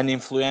and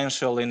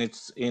influential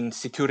in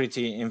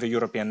security in the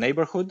European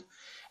neighborhood.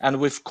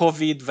 And with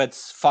COVID,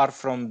 that's far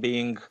from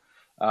being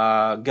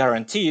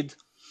guaranteed.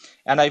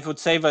 And I would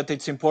say that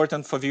it's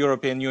important for the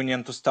European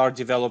Union to start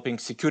developing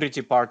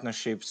security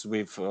partnerships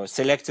with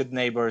selected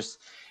neighbors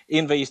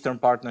in the Eastern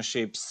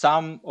Partnership,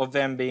 some of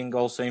them being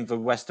also in the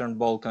Western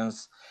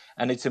Balkans.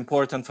 And it's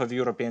important for the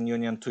European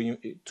Union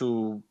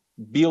to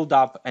build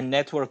up a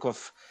network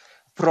of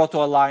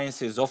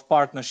proto-alliances, of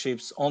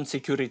partnerships on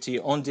security,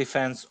 on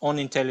defense, on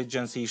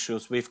intelligence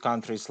issues with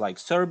countries like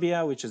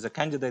Serbia, which is a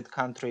candidate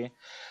country,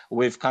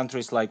 with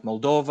countries like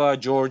Moldova,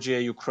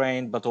 Georgia,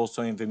 Ukraine, but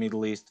also in the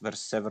Middle East, there's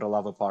several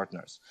other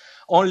partners.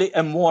 Only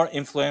a more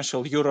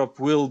influential Europe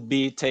will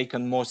be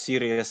taken more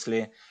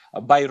seriously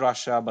by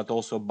Russia, but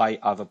also by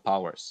other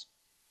powers.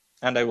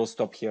 And I will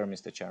stop here,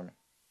 Mr. Chairman.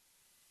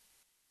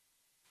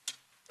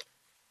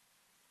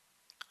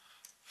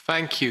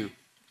 Thank you,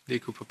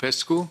 Nicu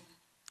Popescu.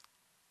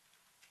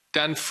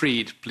 Dan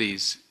Fried,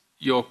 please.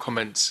 Your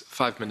comments,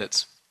 5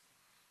 minutes.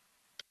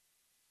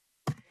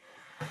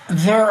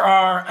 There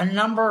are a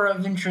number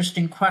of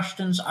interesting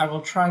questions. I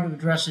will try to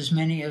address as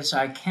many as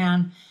I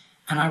can,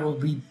 and I will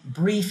be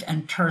brief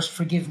and terse,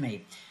 forgive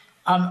me.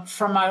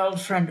 From my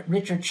old friend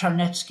Richard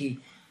Czarnecki,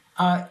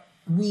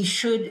 we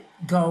should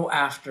go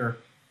after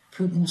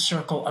Putin's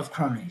circle of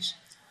cronies.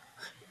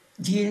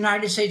 The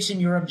United States and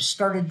Europe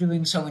started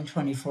doing so in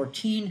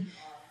 2014.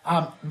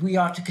 We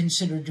ought to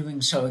consider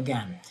doing so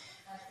again.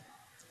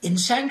 In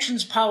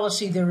sanctions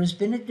policy, there has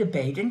been a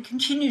debate, and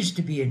continues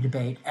to be a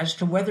debate, as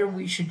to whether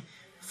we should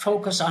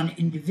focus on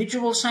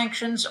individual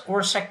sanctions or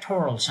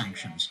sectoral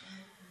sanctions.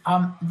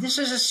 This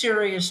is a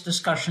serious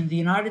discussion. The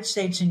United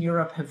States and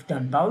Europe have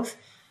done both.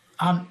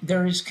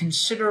 There is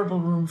considerable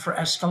room for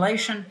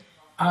escalation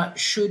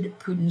should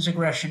Putin's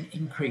aggression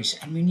increase,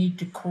 and we need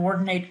to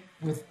coordinate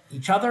with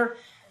each other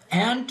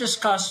and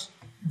discuss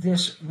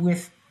this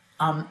with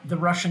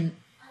Russians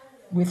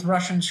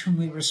whom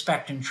we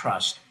respect and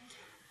trust.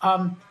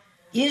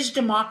 Is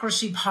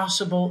democracy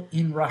possible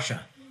in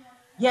Russia?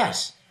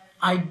 Yes.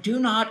 I do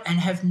not and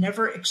have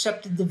never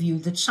accepted the view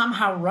that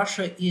somehow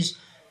Russia is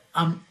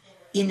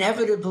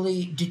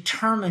inevitably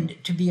determined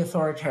to be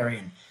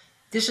authoritarian.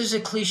 This is a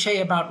cliche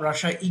about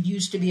Russia. It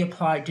used to be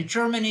applied to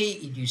Germany.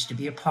 It used to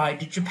be applied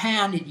to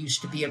Japan. It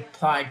used to be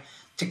applied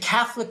to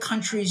Catholic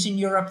countries in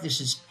Europe. This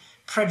is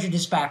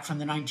prejudice back from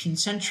the 19th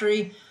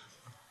century.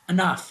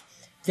 Enough.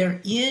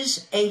 There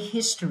is a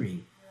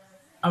history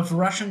of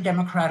Russian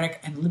democratic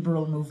and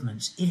liberal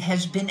movements. It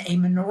has been a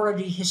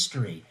minority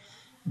history,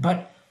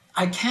 but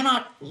I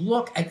cannot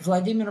look at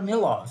Vladimir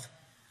Milov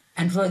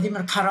and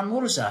Vladimir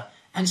Kara-Murza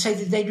and say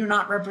that they do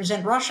not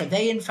represent Russia.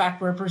 They, in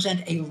fact,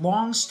 represent a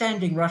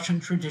long-standing Russian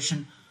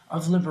tradition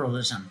of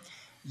liberalism.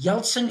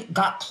 Yeltsin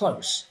got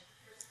close.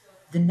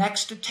 The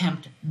next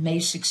attempt may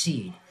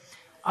succeed.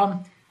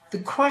 The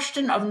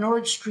question of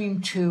Nord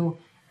Stream 2,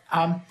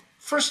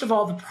 First of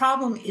all, the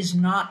problem is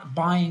not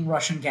buying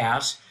Russian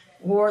gas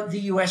or the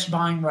US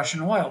buying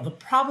Russian oil. The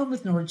problem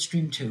with Nord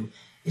Stream 2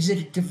 is that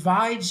it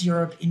divides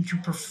Europe into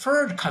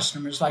preferred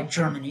customers like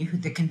Germany,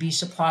 that can be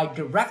supplied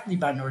directly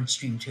by Nord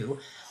Stream 2,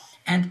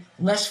 and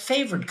less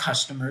favored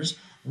customers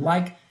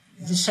like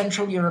the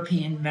Central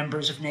European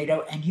members of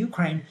NATO and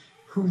Ukraine,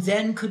 who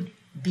then could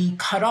be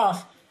cut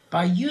off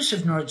by use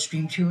of Nord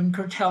Stream 2 and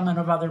curtailment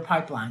of other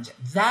pipelines.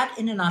 That,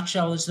 in a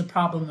nutshell, is the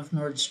problem of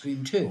Nord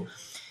Stream 2.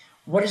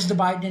 What is the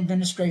Biden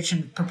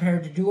administration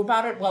prepared to do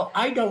about it? Well,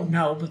 I don't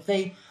know, but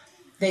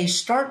they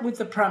start with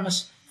the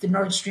premise that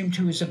Nord Stream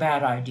 2 is a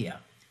bad idea.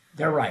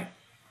 They're right.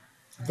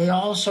 They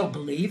also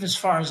believe, as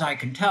far as I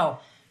can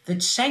tell,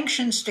 that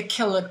sanctions to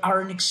kill it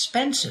are an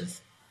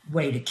expensive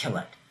way to kill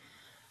it.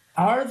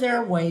 Are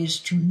there ways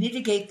to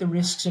mitigate the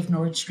risks of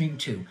Nord Stream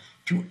 2,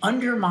 to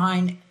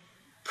undermine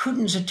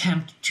Putin's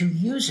attempt to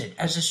use it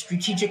as a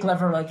strategic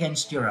lever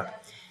against Europe?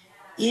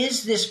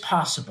 Is this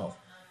possible?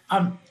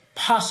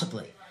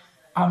 Possibly.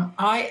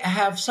 I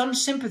have some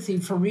sympathy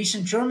for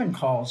recent German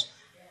calls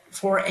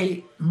for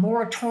a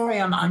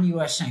moratorium on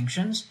U.S.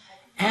 sanctions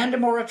and a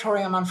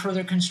moratorium on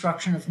further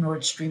construction of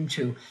Nord Stream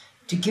 2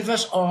 to give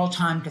us all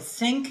time to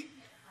think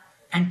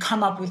and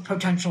come up with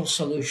potential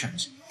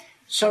solutions.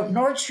 So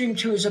Nord Stream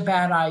 2 is a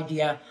bad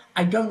idea.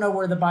 I don't know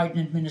where the Biden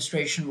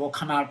administration will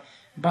come out,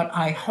 but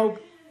I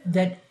hope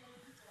that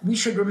we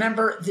should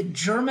remember that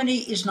Germany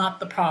is not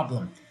the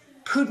problem.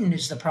 Putin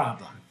is the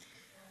problem.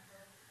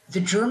 The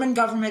German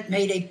government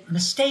made a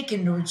mistake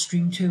in Nord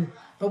Stream 2,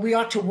 but we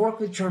ought to work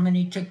with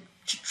Germany to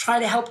try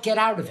to help get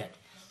out of it.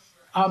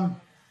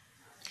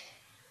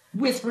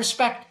 With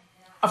respect,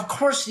 of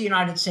course, the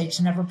United States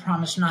never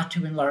promised not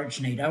to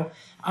enlarge NATO.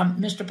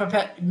 Minister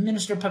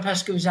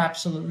Popescu is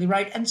absolutely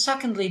right. And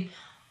secondly,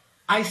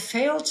 I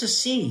fail to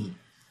see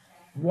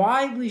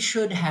why we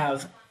should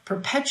have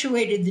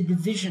perpetuated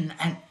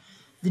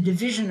the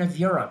division of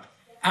Europe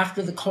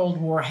after the Cold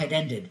War had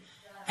ended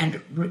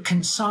and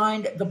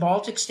consigned the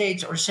Baltic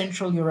states or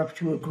Central Europe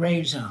to a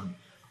gray zone.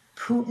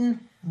 Putin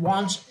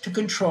wants to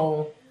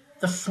control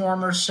the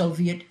former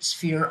Soviet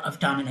sphere of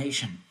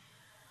domination.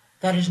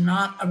 That is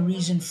not a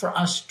reason for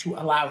us to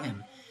allow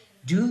him.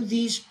 Do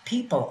these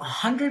people,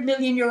 100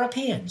 million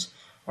Europeans,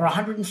 or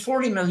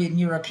 140 million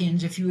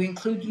Europeans if you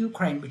include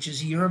Ukraine, which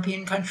is a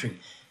European country,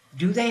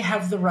 do they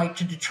have the right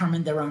to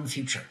determine their own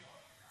future?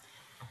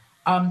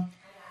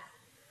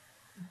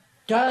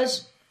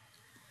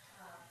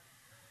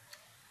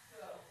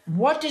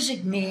 What does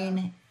it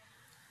mean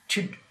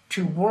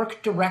to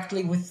work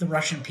directly with the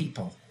Russian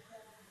people?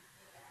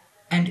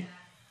 And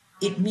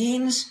it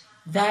means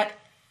that,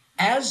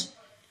 as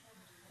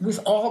with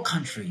all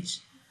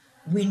countries,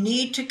 we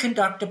need to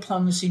conduct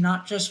diplomacy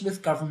not just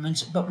with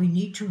governments, but we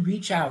need to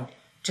reach out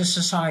to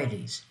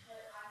societies.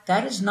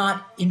 That is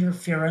not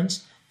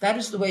interference. That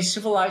is the way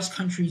civilized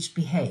countries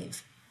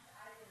behave.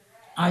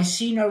 I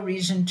see no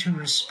reason to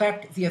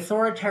respect the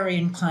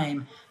authoritarian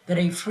claim that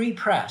a free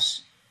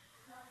press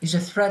is a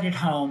threat at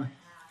home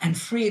and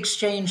free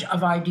exchange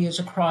of ideas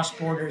across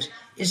borders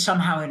is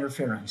somehow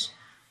interference.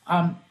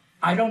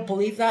 I don't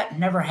believe that,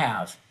 never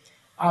have.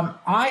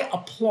 I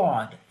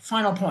applaud,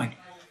 final point,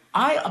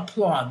 I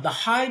applaud the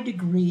high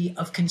degree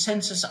of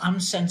consensus I'm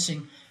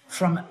sensing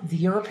from the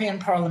European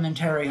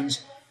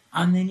parliamentarians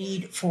on the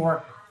need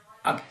for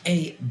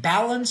a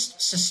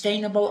balanced,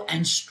 sustainable,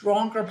 and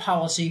stronger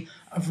policy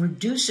of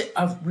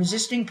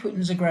resisting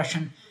Putin's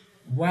aggression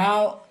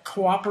while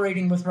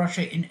cooperating with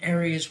Russia in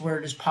areas where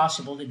it is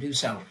possible to do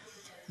so.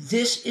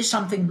 This is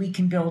something we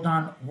can build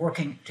on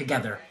working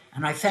together,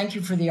 and I thank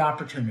you for the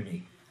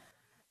opportunity.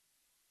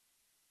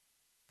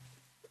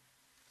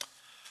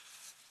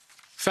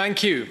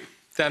 Thank you,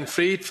 Dan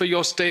Fried, for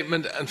your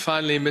statement, and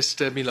finally,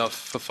 Mr. Milov,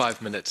 for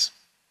 5 minutes.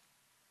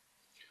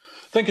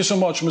 Thank you so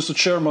much, Mr.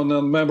 Chairman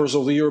and members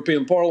of the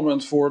European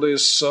Parliament, for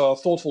this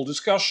thoughtful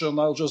discussion.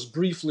 I'll just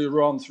briefly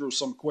run through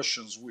some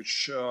questions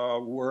which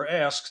were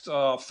asked.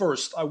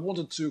 First, I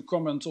wanted to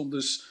comment on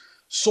this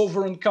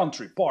sovereign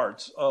country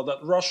part,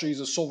 that Russia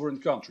is a sovereign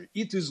country.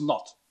 It is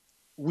not.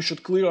 We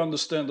should clearly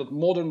understand that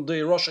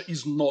modern-day Russia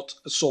is not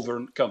a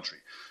sovereign country.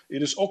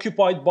 It is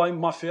occupied by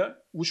mafia,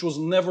 which was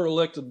never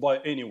elected by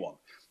anyone.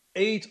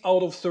 8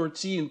 out of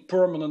 13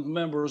 permanent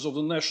members of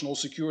the National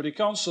Security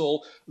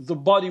Council, the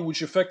body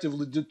which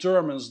effectively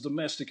determines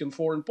domestic and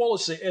foreign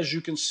policy, as you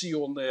can see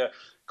on the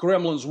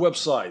Kremlin's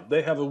website.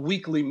 They have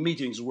weekly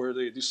meetings where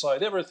they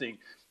decide everything.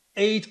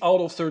 8 out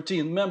of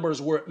 13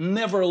 members were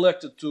never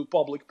elected to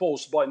public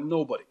posts by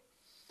nobody.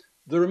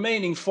 The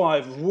remaining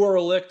 5 were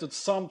elected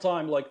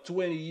sometime like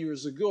 20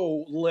 years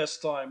ago, less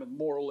time and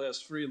more or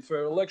less free and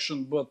fair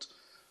election, but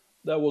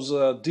that was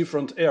a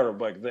different era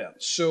back then.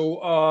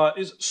 So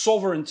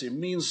sovereignty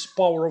means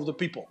power of the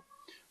people,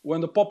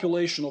 when the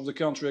population of the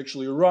country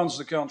actually runs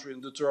the country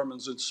and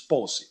determines its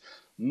policy.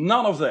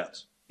 None of that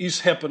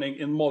is happening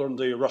in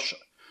modern-day Russia.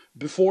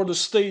 Before the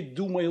State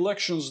Duma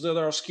elections that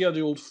are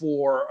scheduled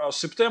for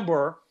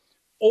September,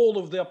 all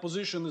of the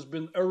opposition has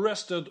been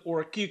arrested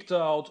or kicked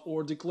out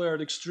or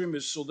declared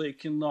extremists, so they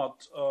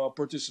cannot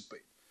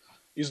participate.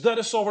 Is that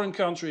a sovereign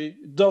country?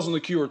 It doesn't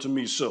occur to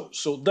me so.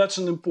 So that's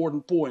an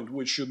important point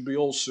which should be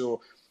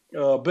also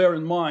bear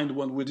in mind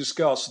when we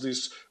discuss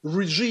this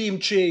regime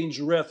change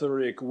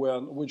rhetoric,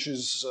 which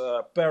is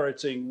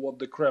parroting what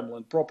the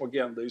Kremlin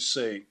propaganda is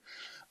saying.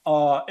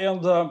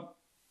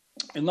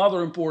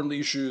 Another important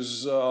issue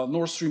is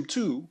Nord Stream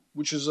 2,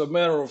 which is a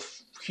matter of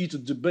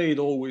heated debate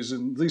always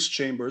in these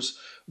chambers.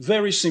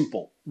 Very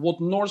simple. What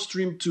Nord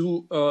Stream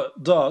 2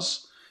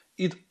 does,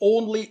 it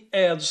only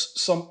adds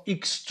some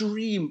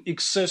extreme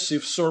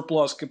excessive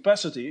surplus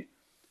capacity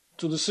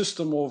to the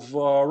system of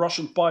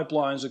Russian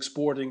pipelines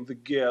exporting the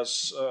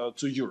gas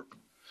to Europe.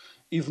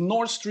 If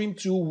Nord Stream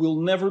 2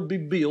 will never be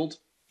built,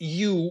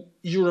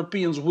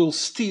 Europeans will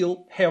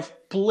still have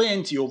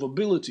plenty of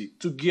ability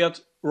to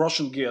get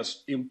Russian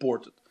gas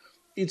imported.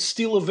 It's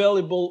still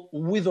available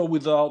with or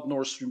without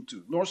Nord Stream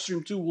 2. Nord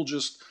Stream 2 will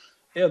just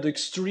add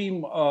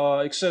extreme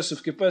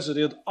excessive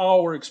capacity at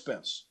our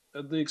expense,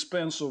 at the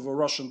expense of a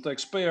Russian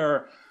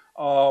taxpayer.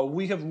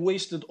 We have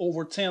wasted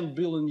over 10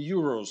 billion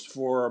euros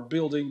for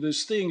building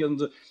this thing, and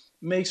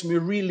makes me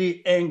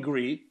really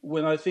angry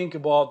when I think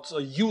about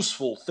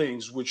useful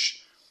things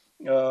which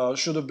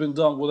should have been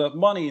done with that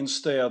money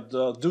instead,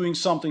 doing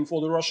something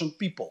for the Russian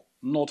people,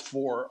 not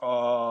for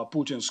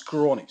Putin's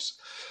cronies.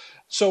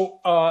 So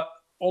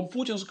on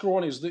Putin's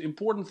cronies, the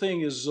important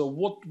thing is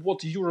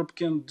what Europe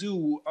can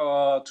do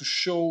to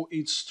show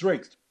its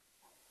strength.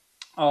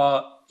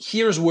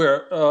 Here's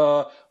where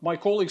my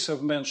colleagues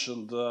have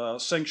mentioned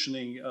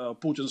sanctioning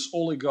Putin's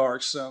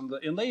oligarchs and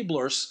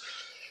enablers.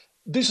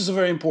 This is a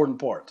very important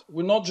part.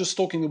 We're not just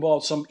talking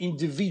about some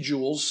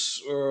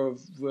individuals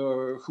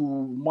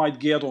who might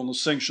get on the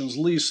sanctions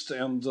list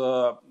and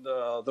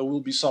there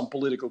will be some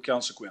political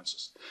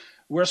consequences.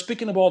 We're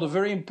speaking about a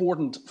very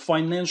important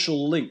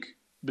financial link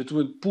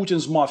between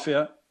Putin's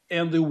mafia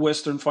and the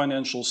Western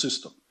financial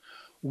system.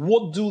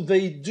 What do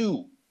they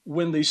do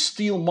when they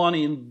steal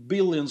money in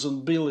billions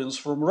and billions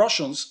from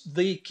Russians?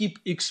 They keep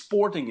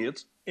exporting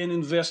it and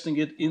investing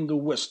it in the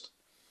West,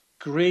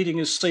 creating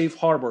a safe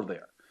harbor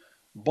there,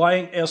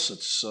 buying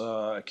assets,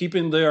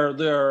 keeping their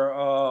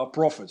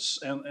profits,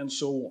 and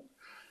so on.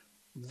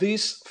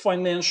 This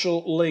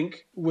financial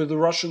link with the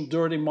Russian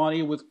dirty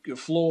money, with a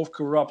flow of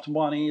corrupt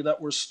money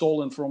that were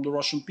stolen from the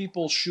Russian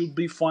people, should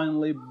be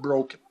finally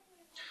broken.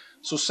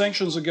 So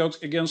sanctions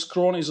against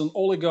cronies and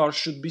oligarchs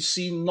should be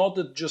seen not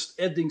as just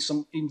adding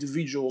some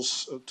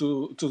individuals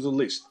to the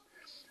list,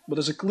 but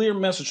as a clear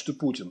message to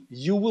Putin.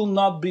 You will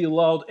not be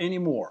allowed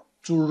anymore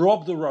to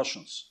rob the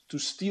Russians, to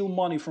steal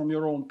money from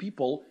your own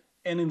people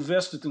and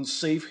invest it in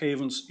safe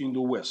havens in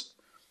the West.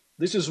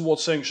 This is what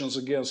sanctions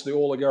against the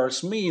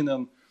oligarchs mean.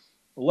 And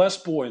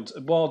last point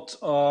about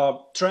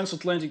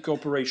transatlantic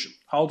cooperation,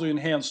 how to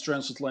enhance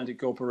transatlantic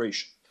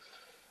cooperation.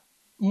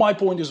 My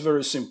point is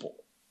very simple.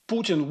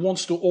 Putin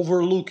wants to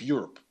overlook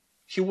Europe.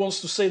 He wants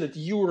to say that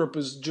Europe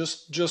is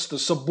just a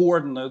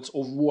subordinate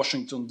of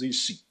Washington,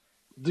 D.C.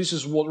 This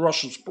is what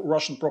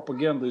Russian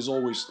propaganda is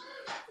always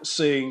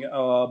saying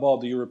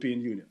about the European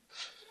Union.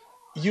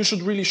 You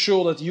should really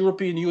show that the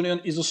European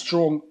Union is a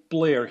strong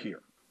player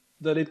here,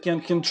 that it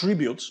can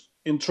contribute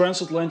in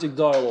transatlantic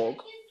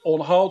dialogue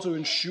on how to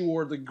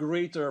ensure the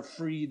greater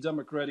free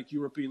democratic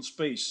European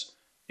space,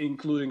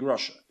 including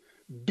Russia.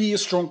 Be a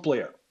strong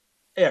player.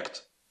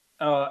 Act.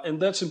 And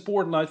that's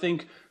important. I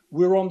think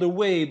we're on the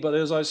way, but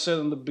as I said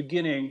in the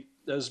beginning,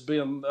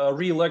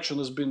 re-election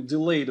has been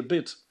delayed a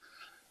bit.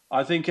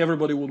 I think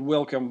everybody would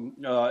welcome,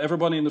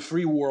 everybody in the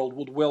free world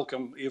would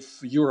welcome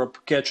if Europe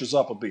catches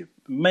up a bit.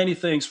 Many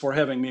thanks for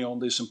having me on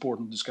this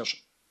important discussion.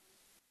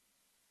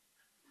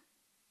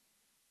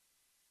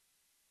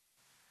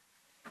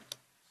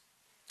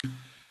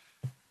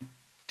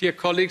 Dear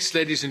colleagues,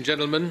 ladies and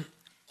gentlemen,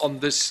 on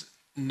this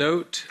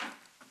note,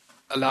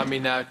 allow me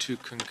now to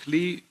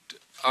conclude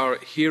our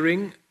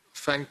hearing.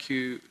 Thank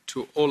you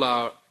to all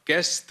our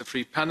guests, the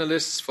three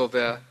panelists, for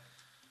their,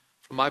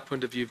 from my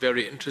point of view,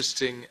 very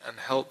interesting and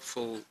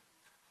helpful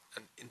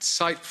and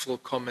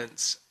insightful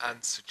comments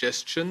and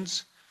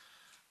suggestions.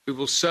 We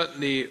will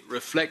certainly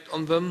reflect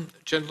on them,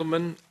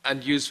 gentlemen,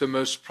 and use the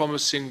most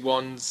promising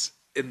ones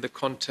in the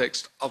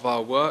context of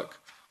our work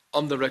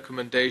on the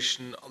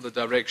recommendation on the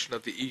direction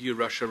of the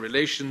EU-Russia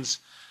relations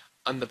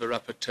under the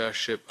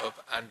rapporteurship of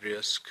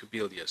Andrius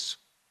Kubilius.